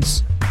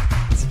Patreons.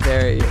 It's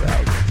very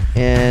loud.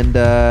 And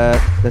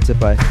that's it.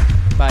 Bye.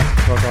 Bye.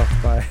 Fuck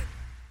off. Bye.